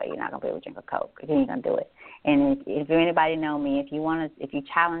 there's no way you're not going to be able to drink a Coke. You ain't going to do it. And if anybody know me, if you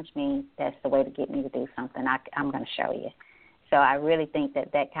challenge me, that's the way to get me to do something. I'm going to show you. So I really think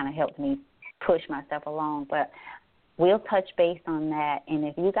that kind of helped me push myself along. But we'll touch base on that. And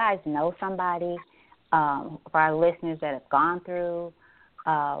if you guys know somebody, for our listeners that have gone through,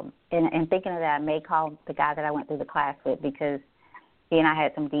 and thinking of that, I may call the guy that I went through the class with, because he and I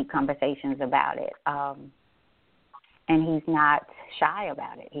had some deep conversations about it. And he's not shy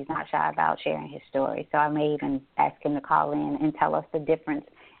about it. He's not shy about sharing his story. So I may even ask him to call in and tell us the difference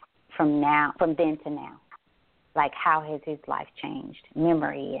from then to now. Like, how has his life changed,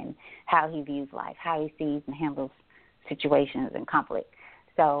 memory, and how he views life, how he sees and handles situations and conflict.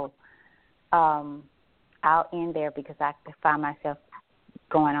 So I'll end there because I find myself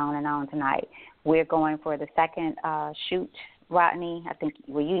going on and on tonight. We're going for the second shoot, Rodney. I think,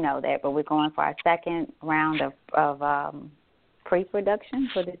 well, you know that, but we're going for our second round of pre-production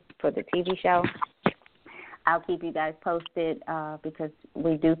for the TV show. I'll keep you guys posted because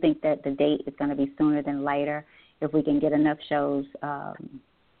we do think that the date is going to be sooner than later if we can get enough shows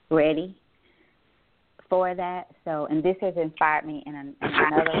ready for that. So, and this has inspired me in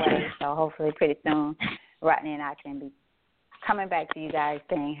another way. So hopefully pretty soon, Rodney and I can be coming back to you guys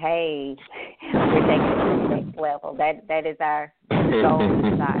saying, hey, we're taking it to the next level. That is our goal and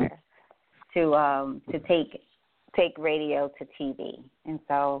desire to take radio to TV. And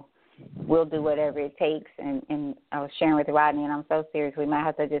so we'll do whatever it takes. And I was sharing with Rodney, and I'm so serious, we might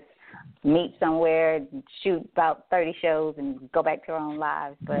have to just meet somewhere, shoot about 30 shows, and go back to our own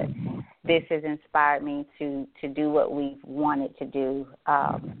lives. But this has inspired me to do what we've wanted to do.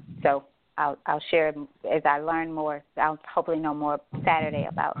 So I'll share as I learn more. I'll hopefully know more Saturday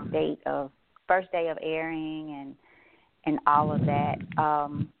about the date of first day of airing and all of that.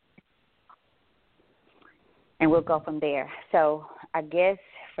 And we'll go from there. So I guess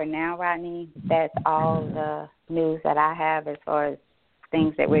for now, Rodney, that's all the news that I have as far as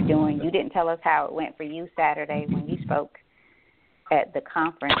things that we're doing. You didn't tell us how it went for you Saturday when you spoke at the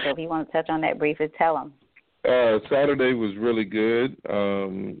conference. So if you want to touch on that briefly, tell them. Saturday was really good.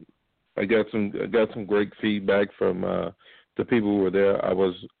 I got some great feedback from the people who were there. I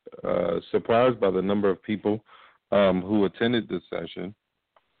was surprised by the number of people who attended this session.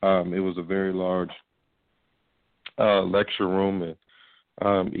 It was a very large lecture room, and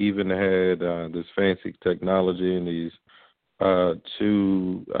even had this fancy technology and these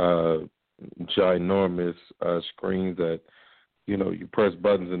two ginormous screens that, you press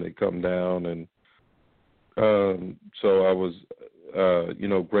buttons and they come down. And so I was,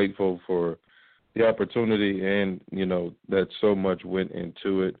 grateful for the opportunity and, that so much went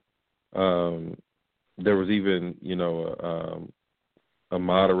into it. There was even, a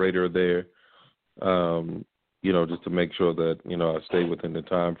moderator there, just to make sure that, I stayed within the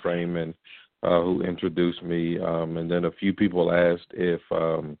time frame, and who introduced me. And then a few people asked if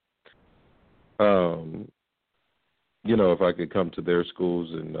I could come to their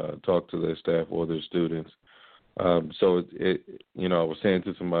schools and talk to their staff or their students. So I was saying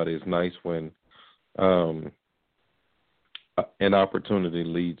to somebody, it's nice when an opportunity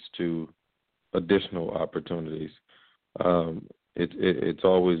leads to additional opportunities. It's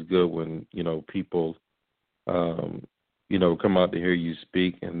always good when, people, come out to hear you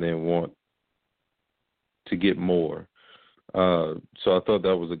speak and then want to get more. So I thought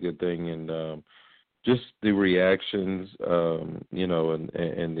that was a good thing. And just the reactions, and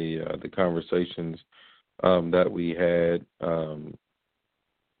the conversations that we had,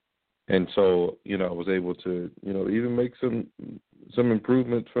 and so I was able to even make some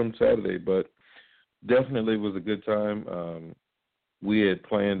improvements from Saturday, but definitely was a good time. We had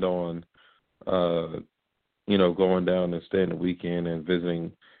planned on going down and staying the weekend and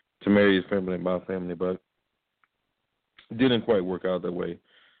visiting Tammy's family and my family, but it didn't quite work out that way.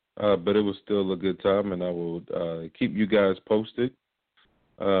 But it was still a good time, and I will keep you guys posted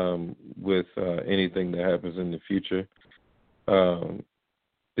with anything that happens in the future,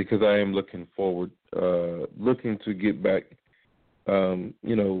 because I am looking to get back,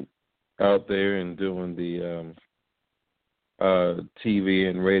 out there and doing the TV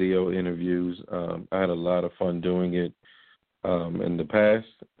and radio interviews. I had a lot of fun doing it in the past.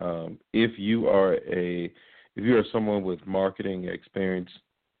 If you are someone with marketing experience,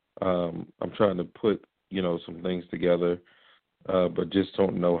 I'm trying to put some things together, but just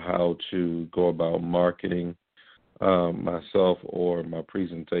don't know how to go about marketing myself or my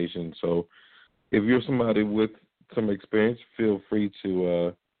presentation. So if you're somebody with some experience, feel free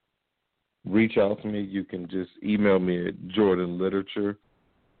to reach out to me. You can just email me at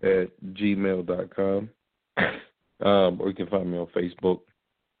jordanliterature@gmail.com, or you can find me on Facebook,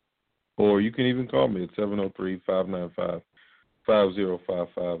 or you can even call me at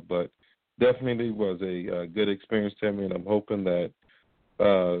 703-595-5055. But definitely was a good experience, Tammy, and I'm hoping that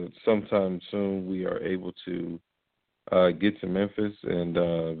sometime soon we are able to get to Memphis and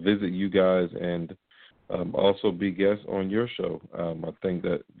visit you guys and also be guests on your show. I think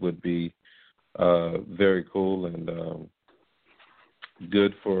that would be very cool and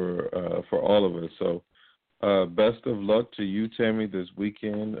good for all of us. So best of luck to you, Tammy, this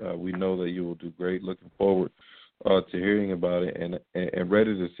weekend. We know that you will do great. Looking forward to hearing about it and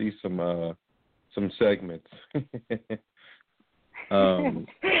ready to see some segments.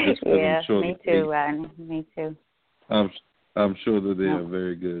 Yeah, me too, Rodney. Me too. I'm sure that they are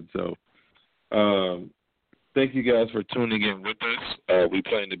very good. So thank you guys for tuning in with us. We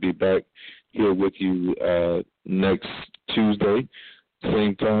plan to be back here with you next Tuesday,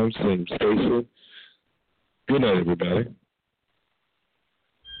 same time, same station. Good night, everybody.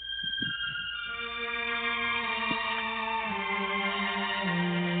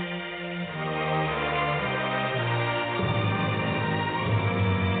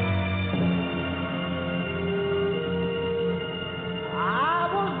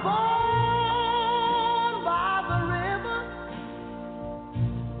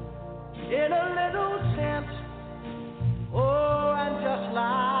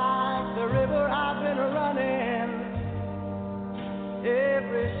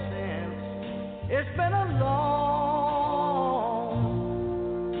 It's been a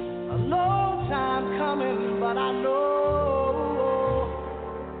long time coming, but I know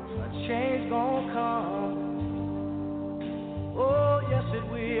a change gonna come. Oh, yes it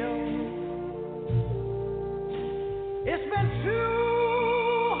will. It's been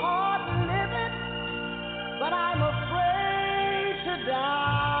too hard living, but I'm afraid to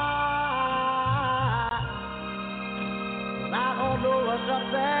die. I don't know what's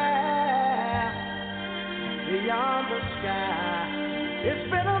up there beyond the sky.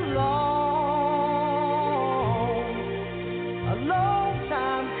 It's been a long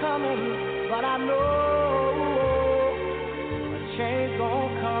time coming, but I know a change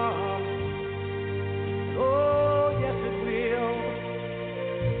gonna come. Oh, yes it will.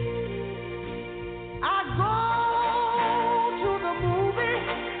 I go to the movie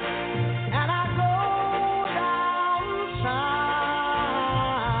and I go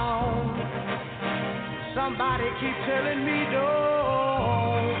downtown. Somebody keep telling me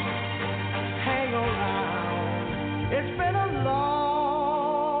don't hang around. It's been a long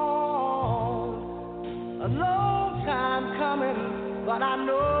time coming, but I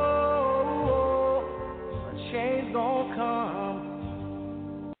know